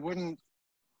wouldn't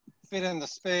fit in the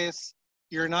space.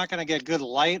 You're not going to get good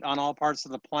light on all parts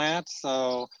of the plant,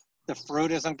 so the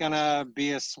fruit isn't going to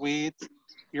be as sweet.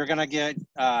 You're going to get,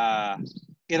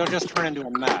 it'll just turn into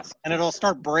a mess, and it'll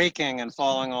start breaking and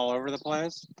falling all over the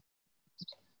place.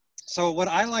 So what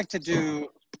I like to do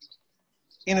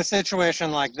in a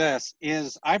situation like this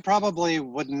is I probably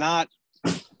would not,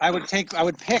 I would pick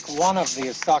one of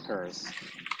these suckers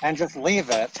and just leave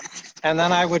it, and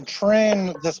then I would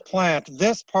train this plant.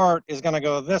 This part is going to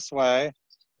go this way,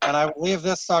 and I would leave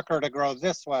this sucker to grow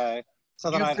this way,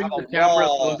 so that I'd have a the camera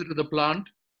wall. closer to the plant?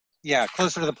 Yeah,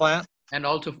 closer to the plant. And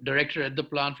also directed at the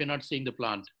plant. We're not seeing the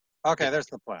plant. Okay, there's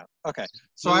the plant. Okay,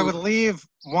 so I would leave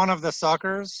one of the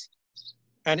suckers,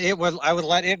 and I would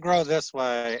let it grow this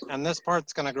way, and this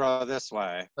part's going to grow this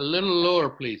way. A little lower,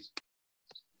 please.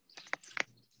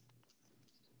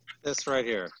 This right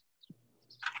here.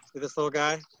 See this little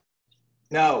guy?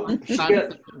 No,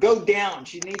 go down.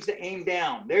 She needs to aim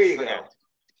down. There you go.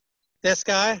 This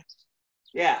guy?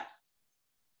 Yeah.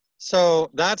 So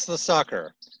that's the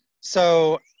sucker.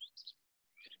 So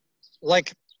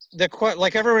like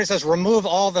everybody says, remove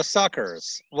all the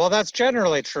suckers. Well, that's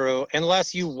generally true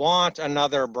unless you want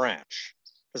another branch.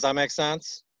 Does that make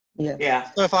sense? Yeah.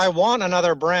 Yeah. So if I want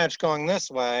another branch going this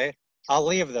way, I'll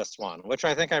leave this one, which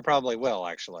I think I probably will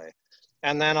actually.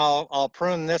 And then I'll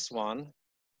prune this one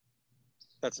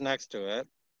that's next to it.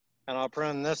 And I'll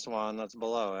prune this one that's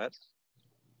below it.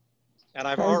 And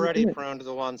I've already pruned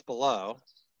the ones below.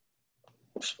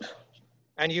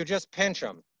 And you just pinch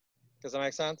them. Does that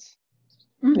make sense?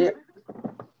 Yeah.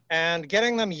 And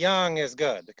getting them young is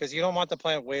good because you don't want the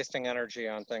plant wasting energy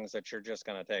on things that you're just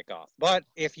going to take off. But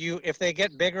if they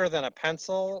get bigger than a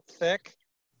pencil thick,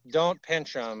 don't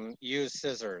pinch them. Use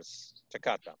scissors to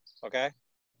cut them. Okay.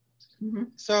 Mm-hmm.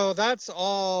 So that's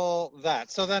all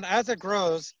that. So then as it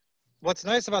grows, what's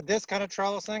nice about this kind of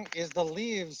trellising is the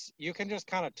leaves, you can just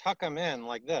kind of tuck them in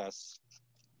like this.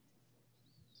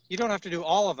 You don't have to do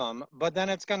all of them, but then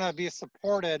it's going to be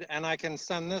supported and I can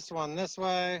send this one this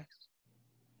way.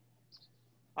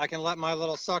 I can let my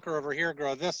little sucker over here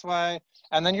grow this way.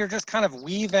 And then you're just kind of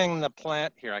weaving the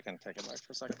plant. Here, I can take it back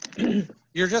for a second.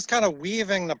 You're just kind of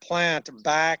weaving the plant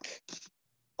back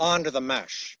onto the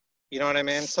mesh. You know what I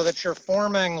mean? So that you're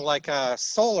forming like a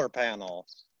solar panel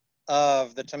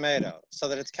of the tomato so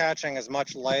that it's catching as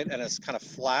much light and it's kind of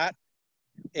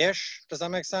flat-ish. Does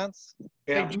that make sense?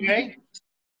 Hey, Jay?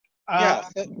 Yeah.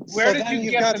 Where did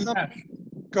you get the mesh?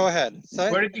 Go ahead.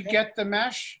 Where did you get the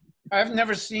mesh? I've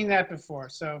never seen that before,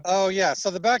 so. Oh yeah, so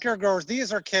the backyard growers,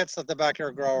 these are kits that the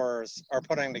backyard growers are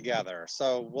putting together.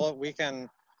 So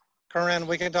Corinne,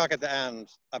 we can talk at the end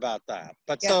about that.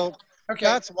 But yeah. So okay.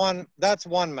 That's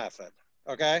one method,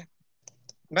 okay?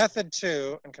 Method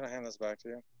 2, and can I hand this back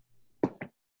to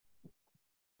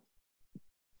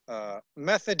you?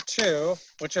 Method 2,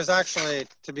 which is actually,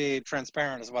 to be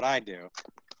transparent, is what I do,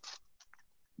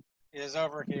 is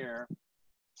over here.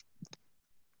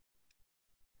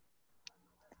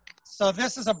 So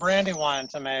this is a Brandywine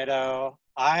tomato.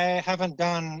 I haven't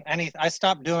done I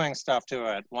stopped doing stuff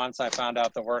to it once I found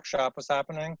out the workshop was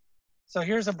happening. So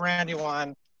here's a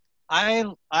Brandywine. I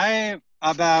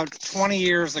about 20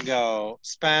 years ago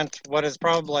spent what is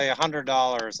probably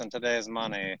 $100 in today's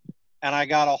money, and I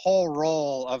got a whole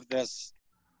roll of this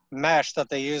mesh that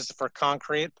they used for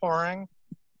concrete pouring.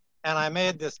 And I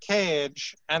made this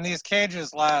cage, and these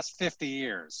cages last 50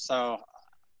 years. So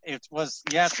it was,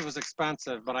 yes, it was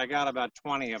expensive, but I got about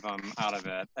 20 of them out of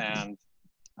it. And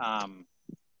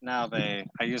now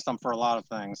I use them for a lot of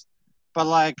things. But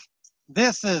like,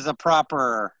 this is a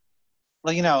proper,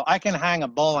 you know, I can hang a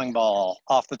bowling ball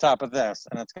off the top of this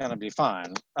and it's gonna be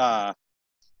fine.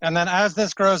 And then as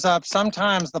this grows up,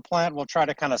 sometimes the plant will try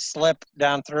to kind of slip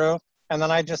down through, and then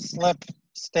I just slip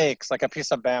stakes, like a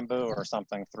piece of bamboo or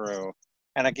something through,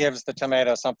 and it gives the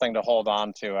tomato something to hold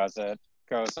on to as it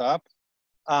goes up.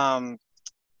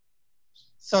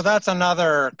 So that's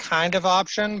another kind of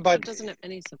option, but it doesn't have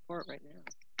any support right now.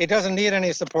 It doesn't need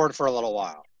any support for a little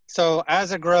while. So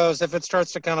as it grows, if it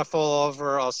starts to kind of fall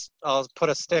over, I'll put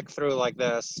a stick through like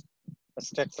this, a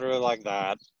stick through like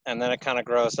that, and then it kind of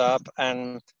grows up.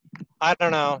 And I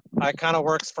don't know, it kind of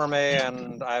works for me,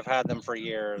 and I've had them for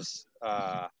years.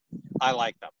 I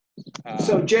like them.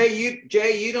 So Jay,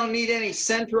 you don't need any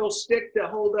central stick to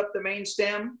hold up the main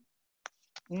stem?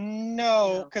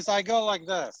 No, because I go like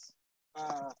this.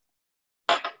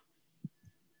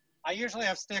 I usually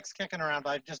have sticks kicking around, but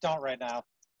I just don't right now.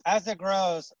 As it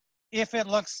grows, if it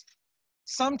looks,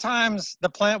 sometimes the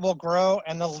plant will grow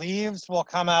and the leaves will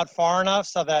come out far enough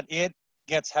so that it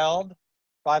gets held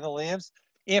by the leaves.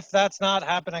 If that's not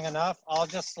happening enough, I'll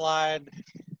just slide,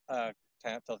 down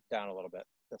a little bit,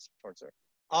 this towards her.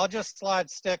 I'll just slide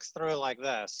sticks through like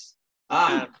this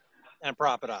and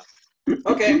prop it up.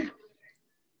 Okay.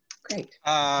 Great.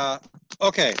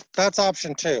 Okay, that's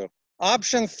option 2.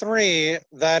 Option 3,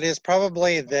 that is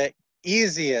probably the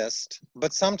easiest,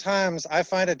 but sometimes I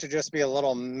find it to just be a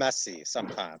little messy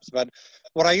sometimes. But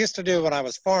what I used to do when I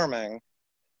was farming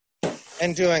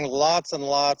and doing lots and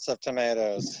lots of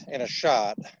tomatoes in a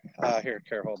shot, here,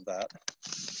 Care, hold that.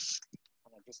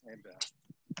 I just need to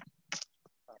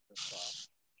pop this off.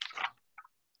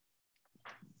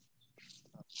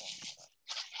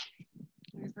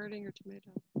 You're hurting your tomato.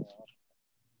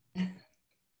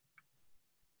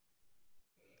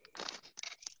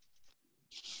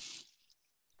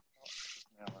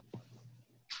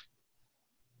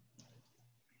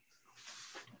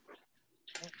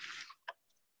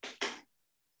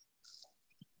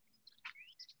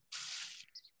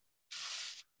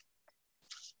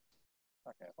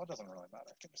 Okay, well, it doesn't really matter.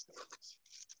 I can just do this.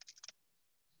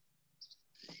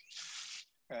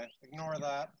 Okay, ignore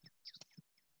that.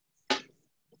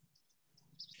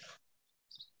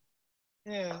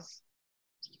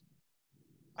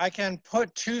 I can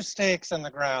put 2 stakes in the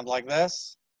ground like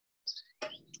this,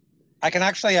 I can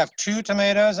actually have 2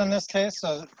 tomatoes in this case.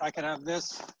 So I could have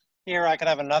this here, I could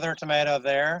have another tomato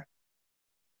there.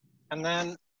 And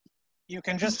then you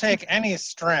can just take any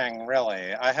string,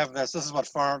 really. I have this is what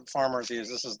farmers use.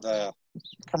 This is the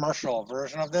commercial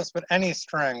version of this, but any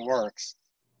string works.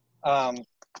 And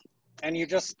you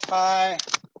just tie.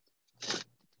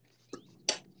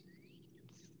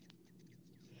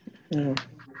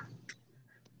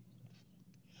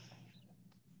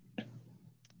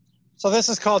 So this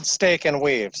is called stake and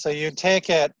weave. So you take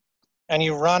it and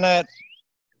you run it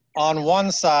on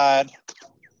one side.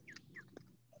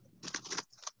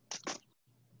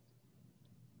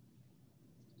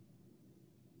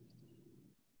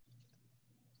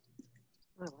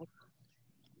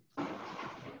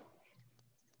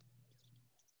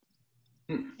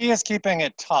 He is keeping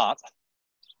it taut.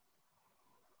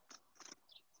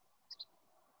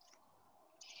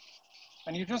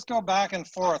 And you just go back and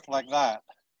forth like that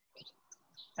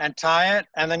and tie it.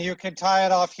 And then you can tie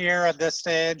it off here at this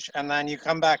stage. And then you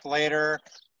come back later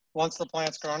once the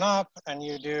plant's grown up and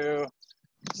you do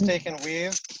stake and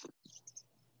weave.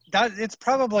 It's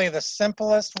probably the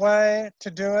simplest way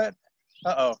to do it.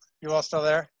 Uh-oh, you all still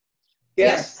there?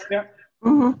 Yes. Yeah.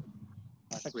 Mm-hmm.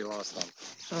 I think we lost them.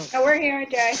 Oh, we're here,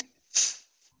 Jay.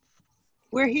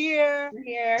 We're here. We're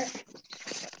here.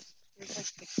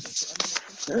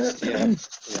 Yeah.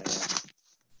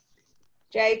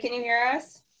 Jay, can you hear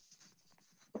us?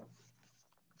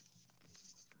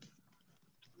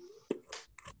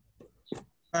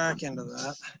 Back into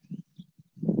that.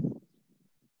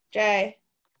 Jay.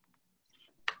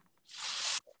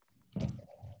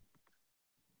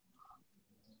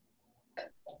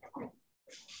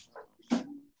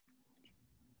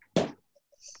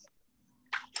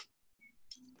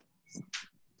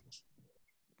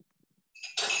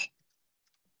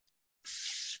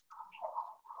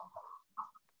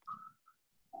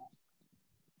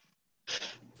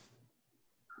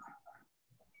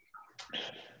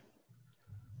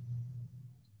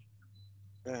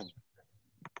 Good.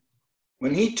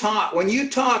 When you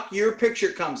talk, your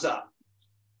picture comes up.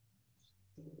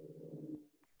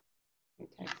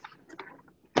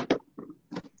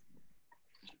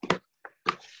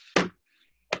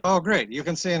 Oh, great. You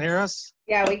can see and hear us?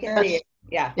 Yeah, we can see you.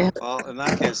 Yeah. Well, in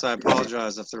that case, I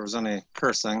apologize if there was any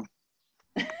cursing.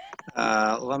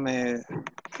 I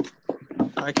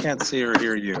can't see or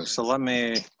hear you. So let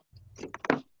me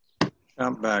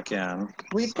jump back in.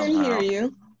 We somehow. can hear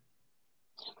you.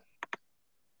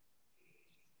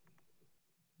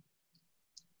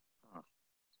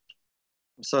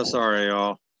 I'm so sorry,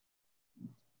 y'all.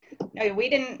 No, we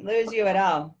didn't lose you at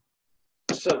all.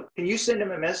 So can you send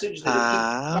him a message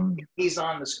that if he's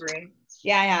on the screen?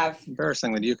 Yeah, I have.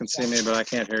 Embarrassing that you can see me, but I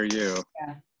can't hear you.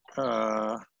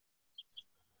 Yeah.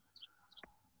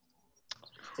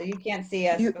 So you can't see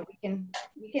us, but we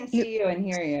can see you and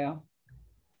hear you.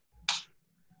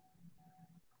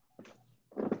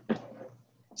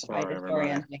 Sorry, By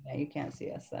disorienting that you can't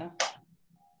see us though.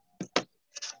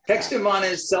 Text him on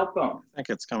his cell phone. I think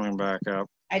it's coming back up.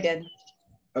 I did.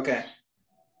 Okay.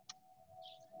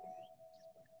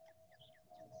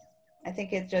 I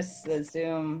think it just the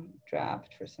Zoom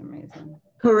dropped for some reason.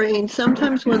 Corinne,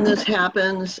 sometimes when this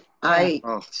happens, I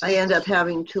end up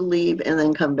having to leave and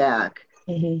then come back.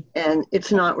 Mm-hmm. And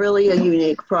it's not really a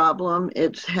unique problem.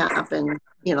 It's happened,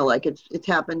 like it's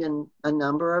happened in a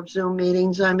number of Zoom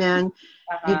meetings I'm in.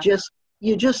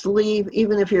 You just leave,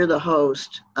 even if you're the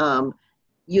host,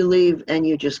 you leave and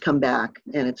you just come back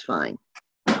and it's fine.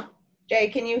 Jay,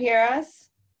 can you hear us?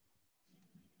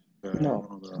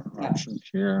 No. Option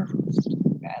here.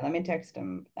 Okay, let me text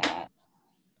him that.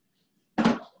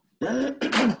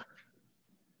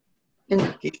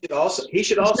 And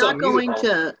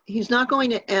he's not going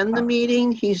to end the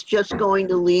meeting. He's just going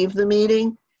to leave the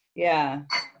meeting. Yeah.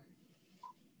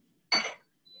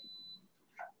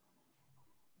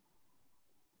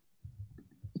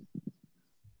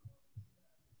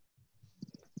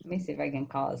 Let me see if I can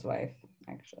call his wife,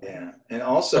 actually. Yeah, and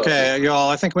also. Okay, y'all,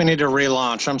 I think we need to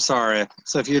relaunch. I'm sorry.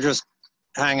 So if you just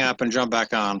hang up and jump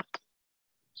back on.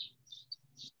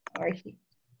 Or he.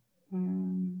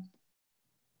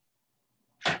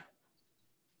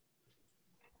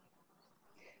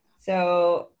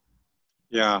 So.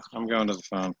 Yeah, I'm going to the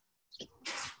phone.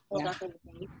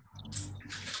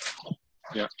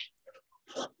 Yeah.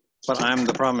 But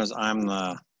the problem is I'm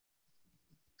the.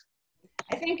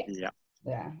 I think. Yeah.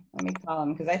 Yeah, let me call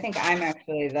him because I think I'm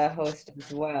actually the host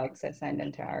as well because I signed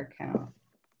into our account.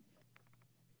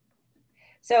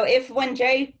 So when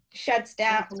Jay shuts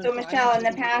down, so Michelle, in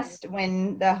the past,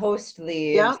 when the host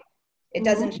leaves, it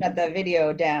doesn't shut the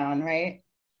video down, right?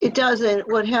 It doesn't.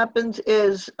 What happens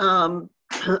is, what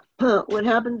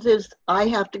happens is I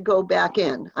have to go back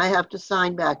in. I have to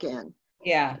sign back in.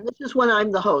 Yeah. And this is when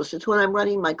I'm the host. It's when I'm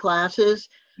running my classes.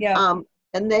 Yeah.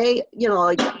 And they,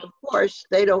 like, of course,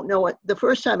 they don't know what, the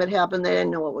first time it happened, they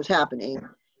didn't know what was happening.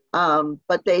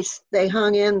 But they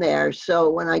hung in there. So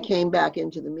when I came back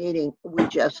into the meeting, we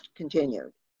just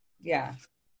continued. Yeah.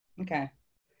 Okay.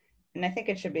 And I think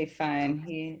it should be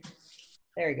fine.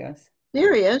 There he goes.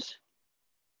 There he is.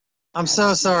 I'm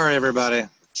so sorry, everybody.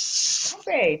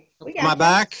 Okay. We got Am I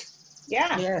back?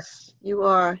 Yeah. Yes, you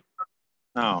are.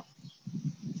 No.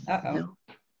 Uh-oh. No.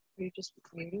 Are you just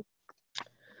muted?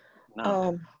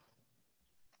 No.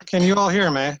 Can you all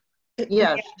hear me?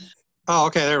 Yes. Oh,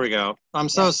 okay, there we go. I'm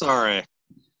so sorry.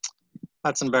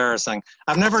 That's embarrassing.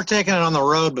 I've never taken it on the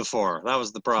road before. That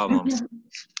was the problem.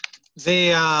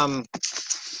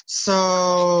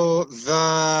 So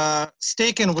the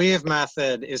stake and weave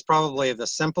method is probably the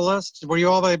simplest. Were you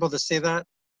all able to see that?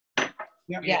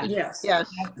 Yeah. Yes.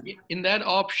 In that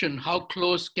option, how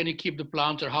close can you keep the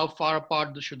plants, or how far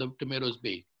apart should the tomatoes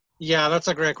be? Yeah, that's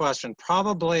a great question.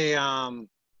 Probably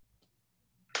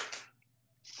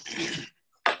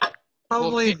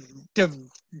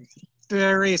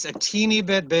varies a teeny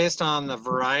bit based on the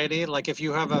variety. Like if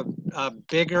you have a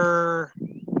bigger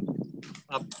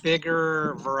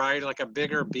variety, like a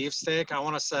bigger beefsteak, I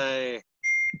want to say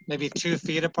maybe 2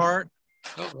 feet apart.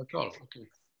 Oh, that's all. Okay.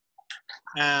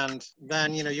 And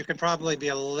then, you could probably be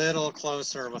a little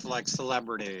closer with like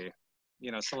celebrity.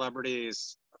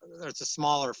 Celebrities, it's a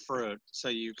smaller fruit. So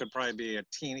you could probably be a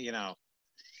teeny,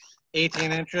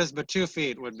 18 inches, but 2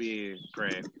 feet would be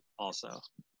great also.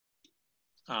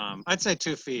 I'd say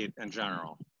 2 feet in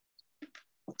general.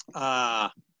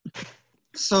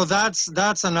 So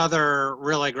that's another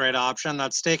really great option.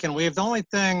 That's stake and weave. The only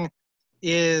thing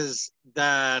is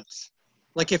that,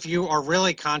 like, if you are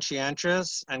really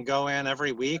conscientious and go in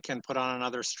every week and put on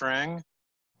another string,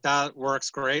 that works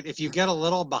great. If you get a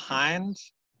little behind,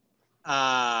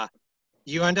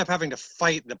 you end up having to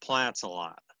fight the plants a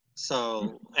lot.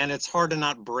 So, and it's hard to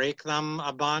not break them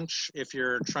a bunch if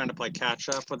you're trying to play catch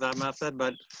up with that method,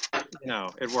 but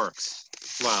it works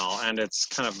well, and it's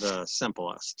kind of the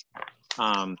simplest.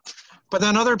 But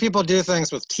then other people do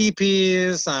things with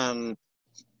teepees and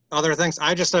other things.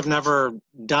 I just have never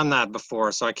done that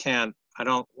before, so I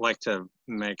don't like to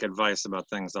make advice about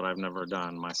things that I've never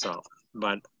done myself.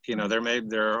 But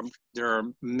there are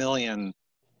a million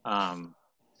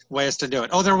ways to do it.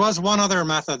 Oh, there was one other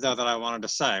method though that I wanted to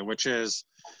say, which is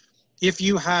if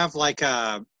you have like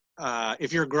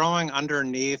if you're growing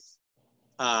underneath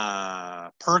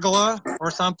pergola or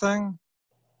something.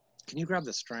 Can you grab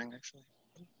the string actually?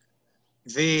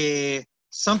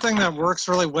 Something that works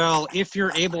really well if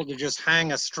you're able to just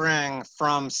hang a string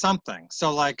from something.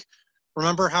 So like,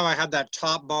 remember how I had that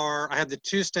top bar? I had the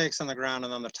 2 stakes on the ground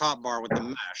and then the top bar with the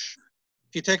mesh.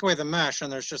 If you take away the mesh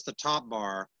and there's just the top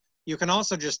bar, you can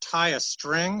also just tie a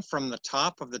string from the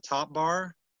top of the top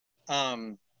bar.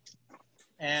 Oh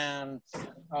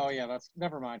yeah,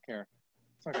 never mind, Care.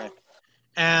 It's okay.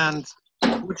 And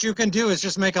what you can do is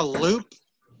just make a loop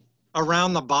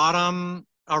around the bottom,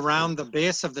 around the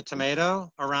base of the tomato,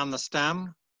 around the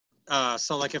stem.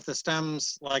 So like if the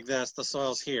stem's like this, the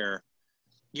soil's here,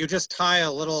 you just tie a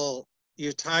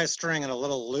string in a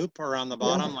little loop around the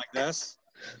bottom like this.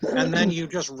 And then you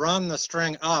just run the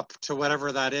string up to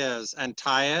whatever that is and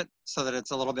tie it so that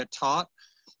it's a little bit taut.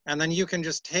 And then you can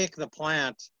just take the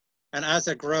plant and as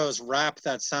it grows, wrap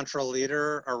that central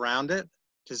leader around it.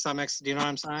 Do you know what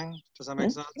I'm saying? Does that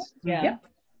make sense? Yeah.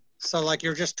 So like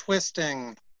you're just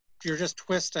twisting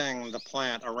the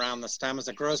plant around the stem as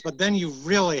it grows, but then you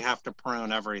really have to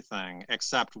prune everything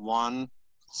except one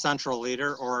central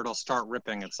leader or it'll start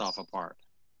ripping itself apart.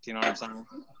 Do you know what I'm saying?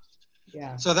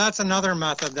 Yeah. So that's another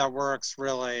method that works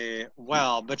really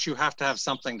well, but you have to have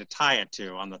something to tie it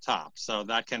to on the top. So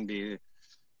that can be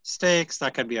stakes,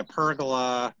 that could be a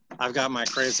pergola. I've got my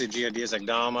crazy geodesic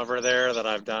dome over there that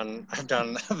I've done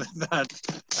that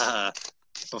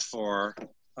before.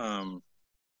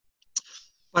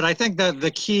 But I think that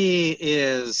the key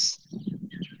is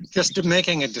just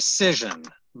making a decision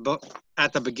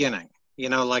at the beginning.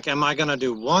 Like, am I going to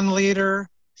do 1 liter?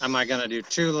 Am I going to do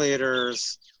 2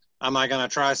 liters? Am I going to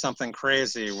try something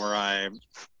crazy where I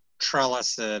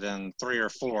trellis it in 3 or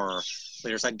 4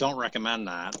 liters? I don't recommend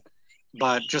that.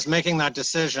 But just making that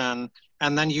decision,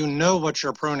 and then what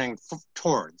you're pruning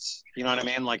towards. You know what I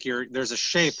mean? Like there's a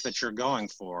shape that you're going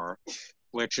for,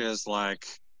 which is like,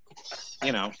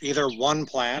 either one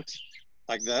plant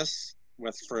like this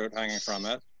with fruit hanging from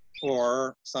it,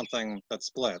 or something that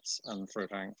splits and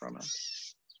fruit hanging from it.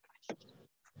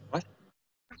 What?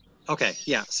 Okay,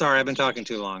 yeah, sorry, I've been talking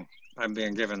too long. I'm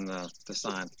being given the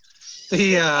sign.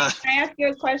 Can I ask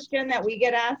you a question that we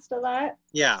get asked a lot?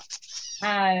 Yeah.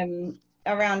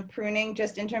 Around pruning,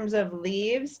 just in terms of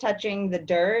leaves touching the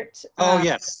dirt. Oh,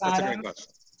 yes, that's a great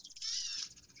question.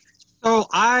 So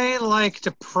I like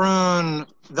to prune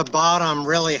the bottom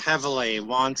really heavily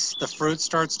once the fruit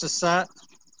starts to set.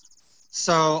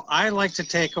 So I like to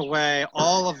take away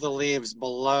all of the leaves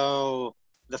below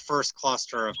the first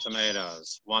cluster of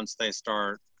tomatoes once they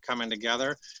start coming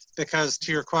together. Because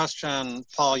to your question,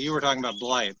 Paul, you were talking about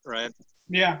blight, right?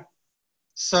 Yeah.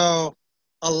 So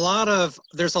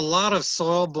there's a lot of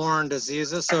soil-borne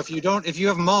diseases. So if you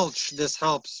have mulch, this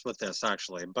helps with this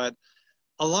actually. But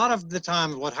a lot of the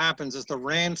time what happens is the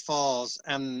rain falls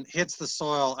and hits the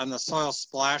soil and the soil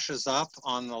splashes up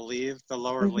on the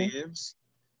lower leaves,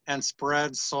 and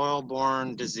spreads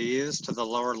soil-borne disease to the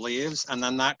lower leaves. And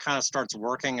then that kind of starts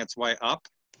working its way up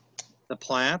the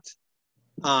plant.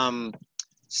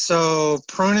 So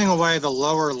pruning away the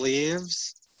lower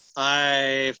leaves,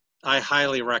 I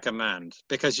highly recommend,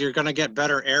 because you're going to get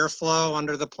better airflow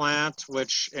under the plant,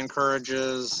 which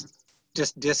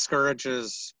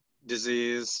discourages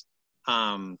disease.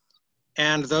 And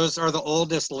those are the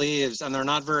oldest leaves, and they're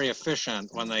not very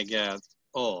efficient when they get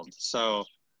old. So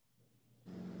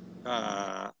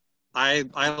I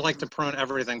like to prune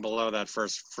everything below that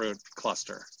first fruit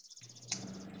cluster.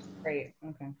 Great,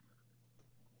 okay.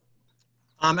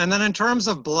 And then in terms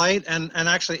of blight and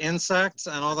actually insects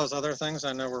and all those other things,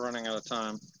 I know we're running out of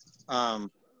time,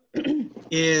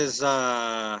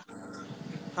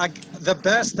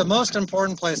 the most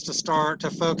important place to start to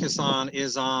focus on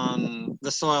is on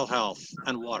the soil health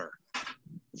and water.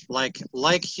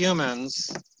 Like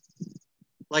humans,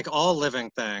 like all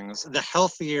living things, the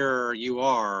healthier you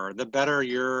are, the better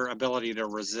your ability to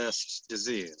resist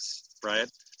disease,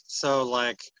 right? So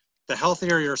like the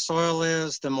healthier your soil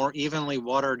is, the more evenly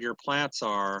watered your plants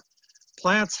are.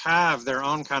 Plants have their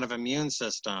own kind of immune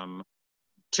system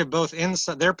to both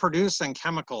they're producing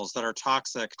chemicals that are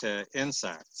toxic to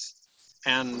insects.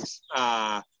 And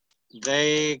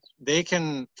they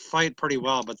can fight pretty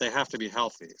well, but they have to be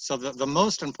healthy. So the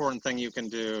most important thing you can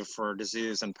do for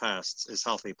disease and pests is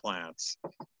healthy plants.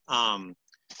 And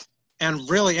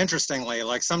really interestingly,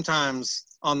 like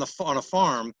sometimes on a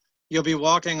farm, you'll be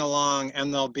walking along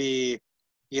and there'll be,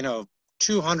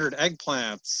 200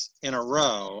 eggplants in a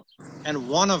row, and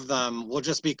one of them will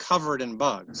just be covered in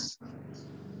bugs.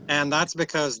 And that's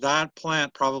because that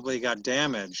plant probably got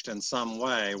damaged in some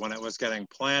way when it was getting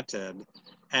planted,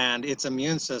 and its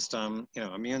immune system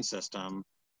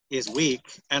is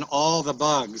weak, and all the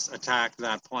bugs attack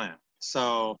that plant.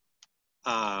 So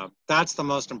that's the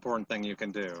most important thing you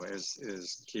can do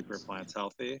is keep your plants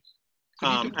healthy.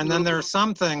 And then there are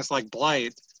some things like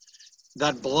blight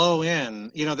that blow in.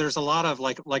 There's a lot of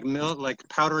like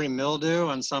powdery mildew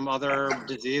and some other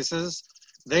diseases.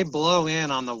 They blow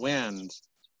in on the wind.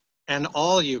 And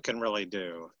all you can really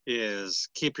do is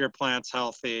keep your plants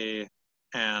healthy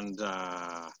and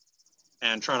try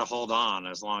to hold on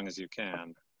as long as you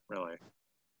can, really.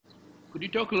 Could you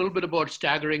talk a little bit about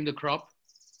staggering the crop?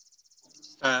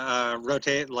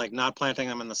 Rotate, like not planting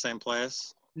them in the same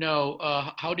place? No,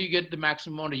 how do you get the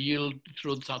maximum amount of yield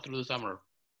through the summer?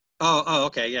 Oh,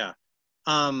 okay, yeah.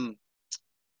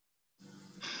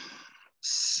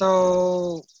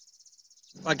 So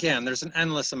again, there's an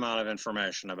endless amount of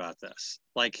information about this.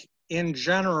 Like in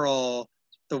general,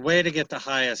 the way to get the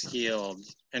highest yield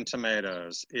in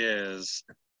tomatoes is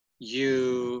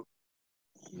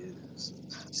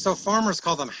so farmers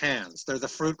call them hands. They're the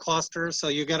fruit clusters. So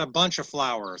you get a bunch of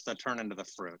flowers that turn into the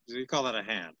fruit. You call that a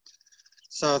hand.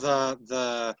 So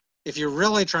if you're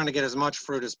really trying to get as much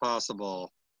fruit as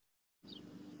possible,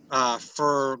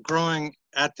 for growing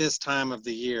at this time of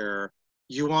the year,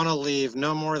 you want to leave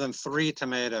no more than 3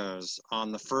 tomatoes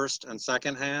on the first and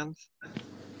second hand.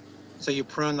 So you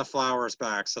prune the flowers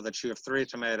back so that you have 3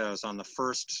 tomatoes on the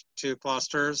first 2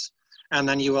 clusters, and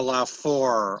then you allow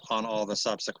 4 on all the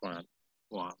subsequent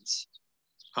ones.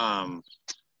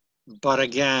 But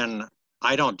again,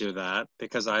 I don't do that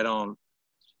because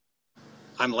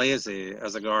I'm lazy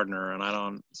as a gardener and I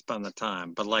don't spend the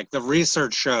time. But like the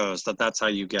research shows that that's how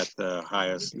you get the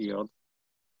highest yield.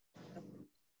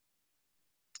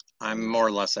 I'm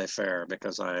more laissez-faire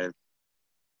because I'm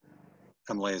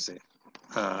lazy.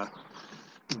 So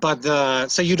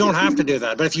you don't have to do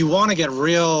that. But if you want to get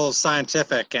real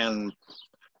scientific and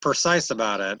precise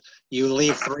about it, you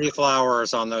leave 3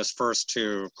 flowers on those first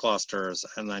 2 clusters,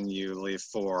 and then you leave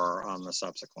 4 on the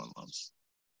subsequent ones.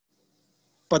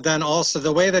 But then also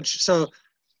the way that,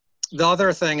 the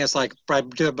other thing is like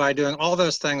by doing all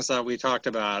those things that we talked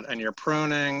about, and you're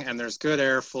pruning and there's good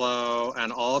airflow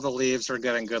and all the leaves are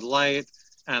getting good light,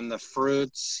 and the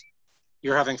fruits,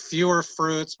 you're having fewer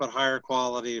fruits but higher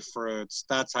quality fruits.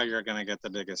 That's how you're going to get the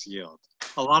biggest yield.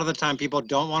 A lot of the time people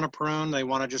don't want to prune. They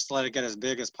want to just let it get as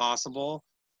big as possible.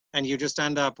 And you just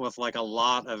end up with like a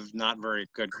lot of not very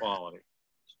good quality.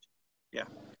 Yeah.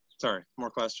 Sorry, more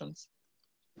questions?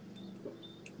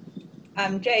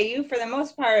 Jay, you, for the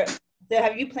most part,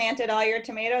 have you planted all your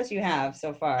tomatoes? You have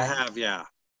so far? I have, yeah.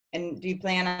 And do you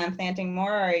plan on planting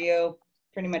more, or are you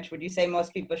pretty much, would you say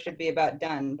most people should be about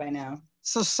done by now?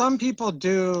 So some people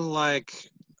do like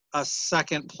a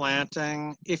second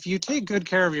planting. If you take good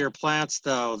care of your plants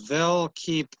though, they'll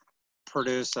keep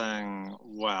producing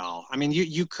well. I mean,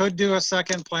 you could do a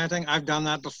second planting. I've done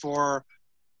that before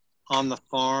on the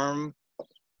farm.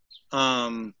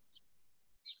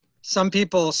 Some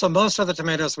people, so most of the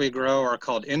tomatoes we grow are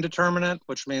called indeterminate,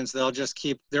 which means they'll just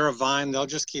keep, they're a vine, they'll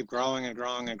just keep growing and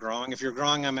growing and growing. If you're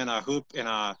growing them in a hoop, in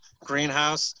a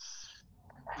greenhouse,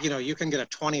 you know, you can get a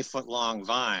 20-foot long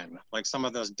vine. Like some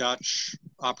of those Dutch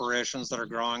operations that are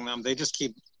growing them, they just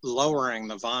keep lowering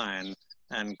the vine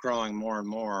and growing more and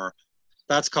more.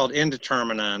 That's called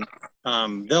indeterminate.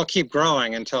 They'll keep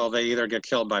growing until they either get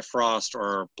killed by frost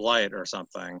or blight or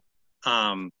something.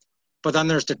 But then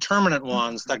there's determinate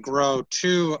ones that grow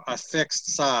to a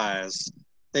fixed size.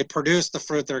 They produce the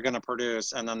fruit they're going to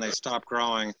produce, and then they stop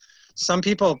growing. Some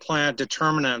people plant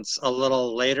determinants a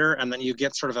little later, and then you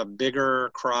get sort of a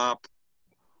bigger crop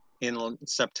in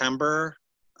September,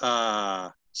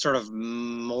 sort of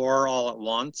more all at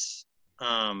once.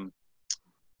 I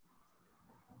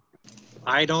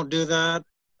don't do that.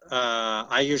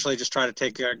 I usually just try to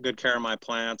take good care of my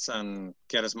plants and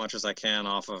get as much as I can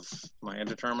off of my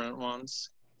indeterminate ones.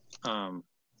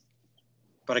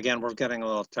 But again, we're getting a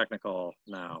little technical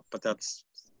now, but that's,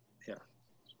 yeah.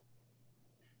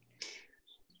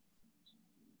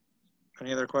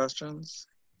 Any other questions?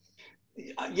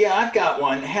 Yeah, I've got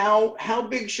one. How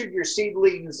big should your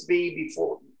seedlings be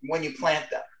before, when you plant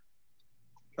them?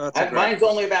 Mine's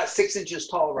only about 6 inches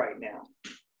tall right now.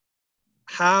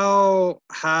 How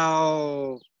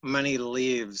many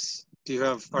leaves do you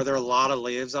have? Are there a lot of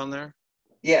leaves on there?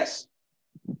 Yes.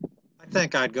 I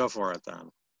think I'd go for it then.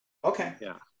 Okay.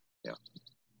 Yeah, yeah.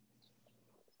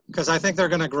 Because I think they're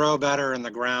going to grow better in the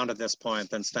ground at this point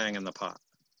than staying in the pot.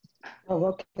 Oh,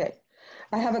 okay.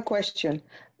 I have a question.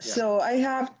 Yeah. So I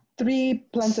have 3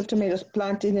 plants of tomatoes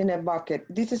planted in a bucket.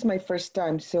 This is my first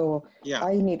time, so yeah.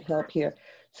 I need help here.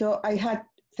 So I had,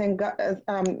 thank God,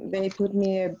 they put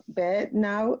me a bed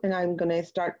now, and I'm gonna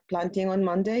start planting on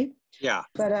Monday. Yeah.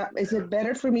 But is it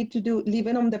better for me to leave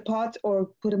it on the pot or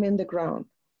put them in the ground,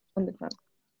 on the ground?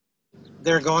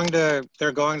 They're going to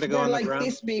go in the ground. They're like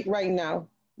this big right now.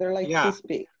 They're like this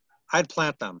big. I'd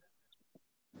plant them.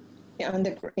 Yeah, in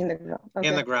the ground. Okay.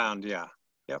 In the ground, yeah.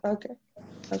 Yep. Okay.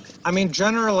 Okay. I mean,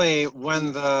 generally, when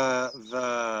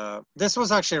this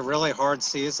was actually a really hard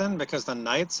season because the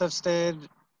nights have stayed,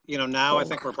 you know, now I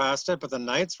think we're past it, but the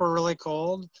nights were really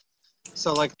cold.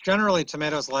 So like generally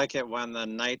tomatoes like it when the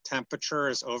night temperature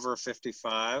is over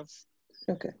 55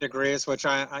 degrees, which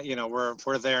you know,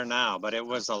 we're there now, but it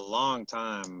was a long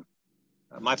time.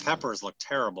 My peppers look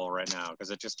terrible right now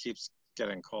because it just keeps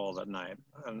getting cold at night.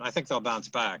 And I think they'll bounce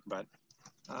back, but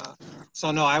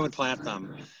so no, I would plant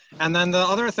them. And then the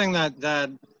other thing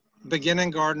that beginning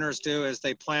gardeners do is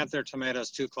they plant their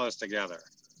tomatoes too close together.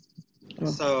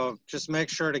 So just make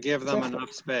sure to give them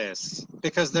enough space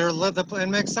because it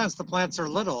makes sense. The plants are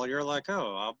little. You're like,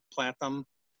 oh, I'll plant them.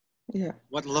 Yeah.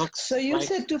 What looks So you like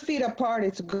said 2 feet apart,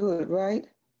 it's good, right?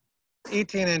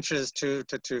 18 inches to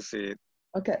 2 feet.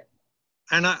 Okay.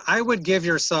 And I would give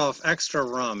yourself extra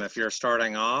room if you're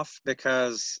starting off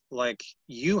because like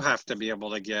you have to be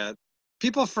able to get,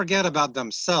 people forget about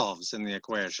themselves in the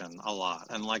equation a lot.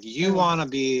 And like you want to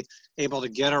be able to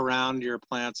get around your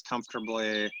plants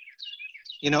comfortably.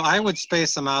 You know, I would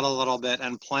space them out a little bit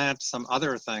and plant some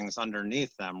other things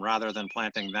underneath them rather than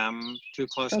planting them too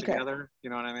close together. You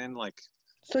know what I mean? Like.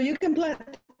 So you can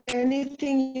plant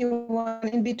anything you want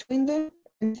in between them?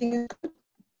 Anything is good?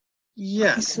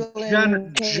 Yes,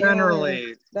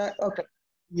 generally. Okay.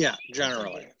 Yeah,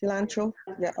 generally. Cilantro?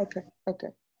 Yeah, okay, okay.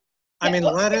 I mean,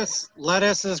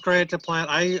 lettuce is great to plant.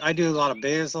 I do a lot of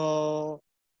basil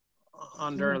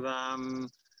under them.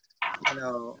 You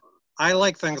know, I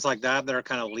like things like that that are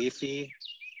kind of leafy,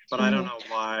 but I don't know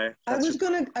why. I was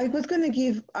gonna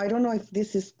give, I don't know if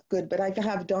this is good, but I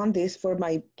have done this for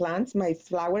my plants, my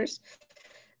flowers,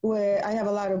 where I have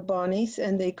a lot of bunnies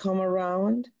and they come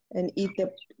around and eat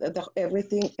the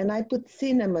everything, and I put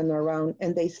cinnamon around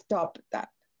and they stop that.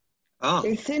 Oh.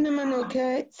 Is cinnamon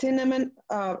okay? Cinnamon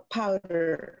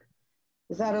powder.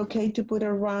 Is that okay to put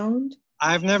around?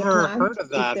 I've never heard of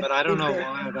that, but I don't know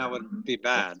why that would be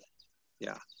bad.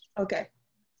 Yeah. Okay.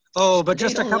 Oh, but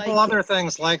just a couple other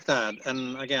things like that.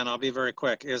 And again, I'll be very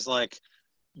quick, is like,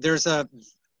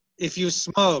 if you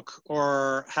smoke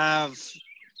or have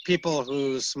people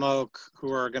who smoke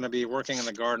who are going to be working in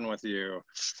the garden with you,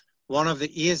 one of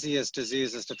the easiest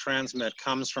diseases to transmit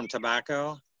comes from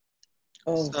tobacco.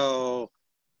 Oh. So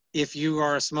if you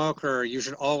are a smoker, you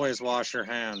should always wash your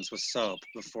hands with soap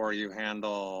before you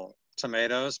handle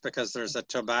tomatoes, because there's a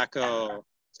tobacco,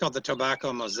 it's called the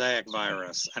tobacco mosaic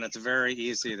virus, and it's very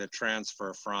easy to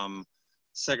transfer from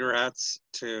cigarettes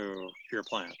to your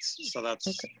plants. So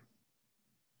that's,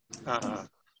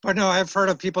 but no, I've heard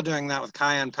of people doing that with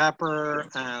cayenne pepper,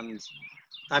 and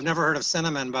I've never heard of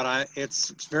cinnamon, but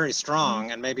it's very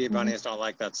strong, and maybe bunnies don't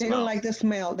like that smell. They don't like the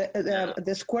smell,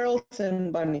 the squirrels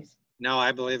and bunnies. No,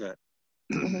 I believe it.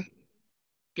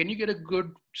 Can you get a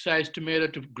good sized tomato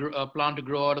to plant to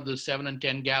grow out of the 7 and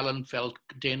 10 gallon felt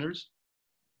containers?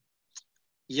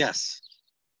 Yes.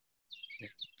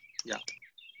 Yeah.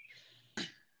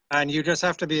 And you just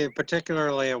have to be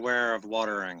particularly aware of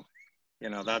watering. You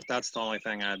know, that's the only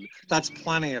thing that's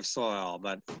plenty of soil,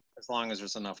 but as long as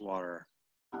there's enough water.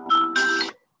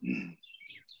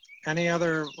 Any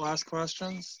other last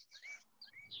questions?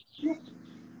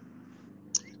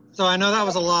 So I know that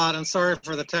was a lot, and sorry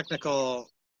for the technical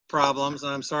problems,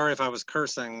 and I'm sorry if I was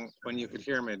cursing when you could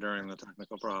hear me during the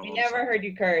technical problems. We never heard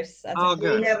you curse. That's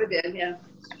good. We never did, yeah.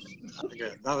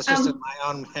 Good. That was just in my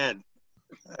own head.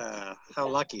 How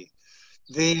lucky.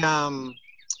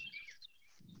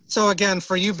 So again,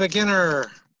 for you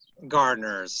beginner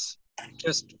gardeners,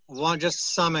 just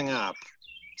summing up,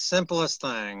 simplest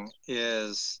thing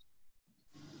is,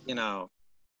 you know,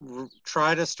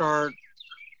 try to start,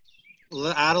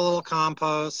 add a little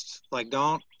compost, like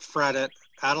don't fret it,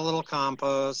 add a little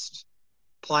compost,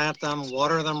 plant them,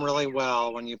 water them really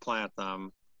well when you plant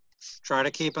them. Try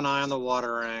to keep an eye on the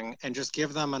watering and just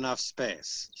give them enough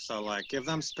space. So like give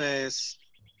them space,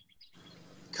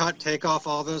 take off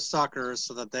all those suckers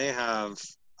so that they have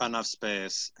enough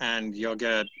space, and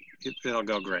it'll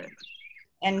go great.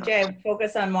 And Jay,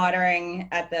 focus on watering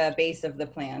at the base of the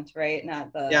plant, right?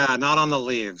 Not the. Yeah, not on the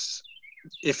leaves.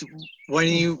 When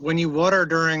you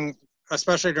water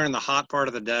especially during the hot part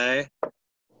of the day,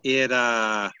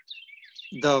 the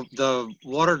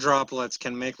water droplets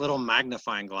can make little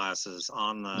magnifying glasses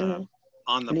on the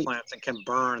plants and can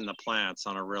burn the plants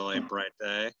on a really bright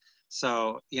day.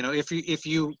 So, you know, if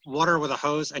you water with a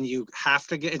hose and you have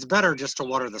to it's better just to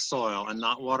water the soil and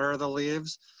not water the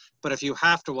leaves. But if you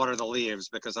have to water the leaves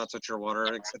because that's what your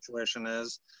watering situation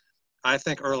is, I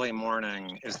think early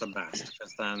morning is the best,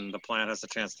 because then the plant has a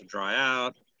chance to dry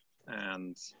out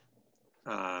and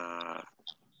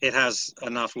it has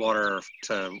enough water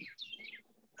to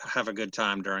have a good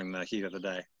time during the heat of the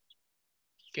day.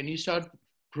 Can you start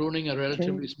pruning a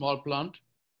relatively small plant?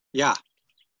 Yeah.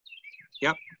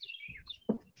 Yep.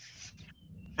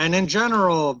 And in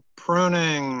general,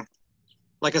 pruning,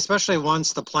 like especially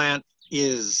once the plant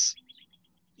is,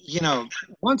 you know,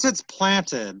 once it's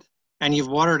planted and you've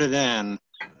watered it in,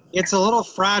 it's a little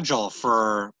fragile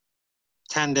for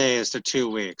 10 days to 2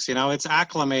 weeks. You know, it's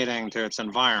acclimating to its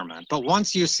environment. But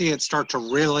once you see it start to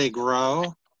really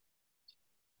grow,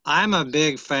 I'm a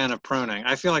big fan of pruning.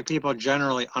 I feel like people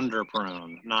generally under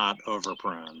prune, not over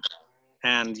prune.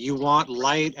 And you want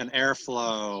light and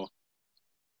airflow.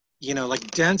 You know, like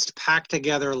dense packed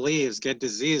together leaves get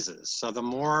diseases. So the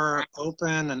more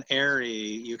open and airy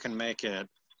you can make it,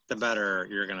 the better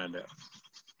you're gonna do.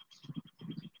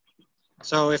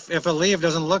 So if a leaf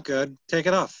doesn't look good, take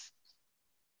it off.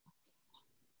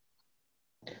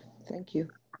 Thank you.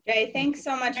 Jay, thanks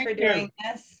so much for doing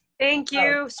this. Thank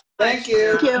you. Thank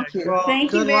you. Thank you. Well,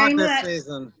 Thank you good very luck much. this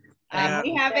season.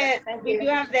 We do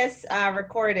have this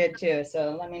recorded too,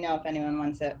 so let me know if anyone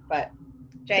wants it. But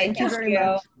Jay, Thank you very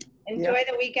much. Enjoy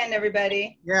the weekend,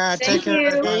 everybody. Yeah, Thank take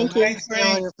care. you. Thank you. See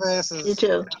all your faces. You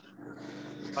too.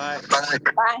 Bye. Bye.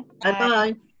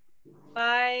 Bye-bye.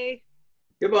 Bye.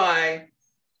 Goodbye.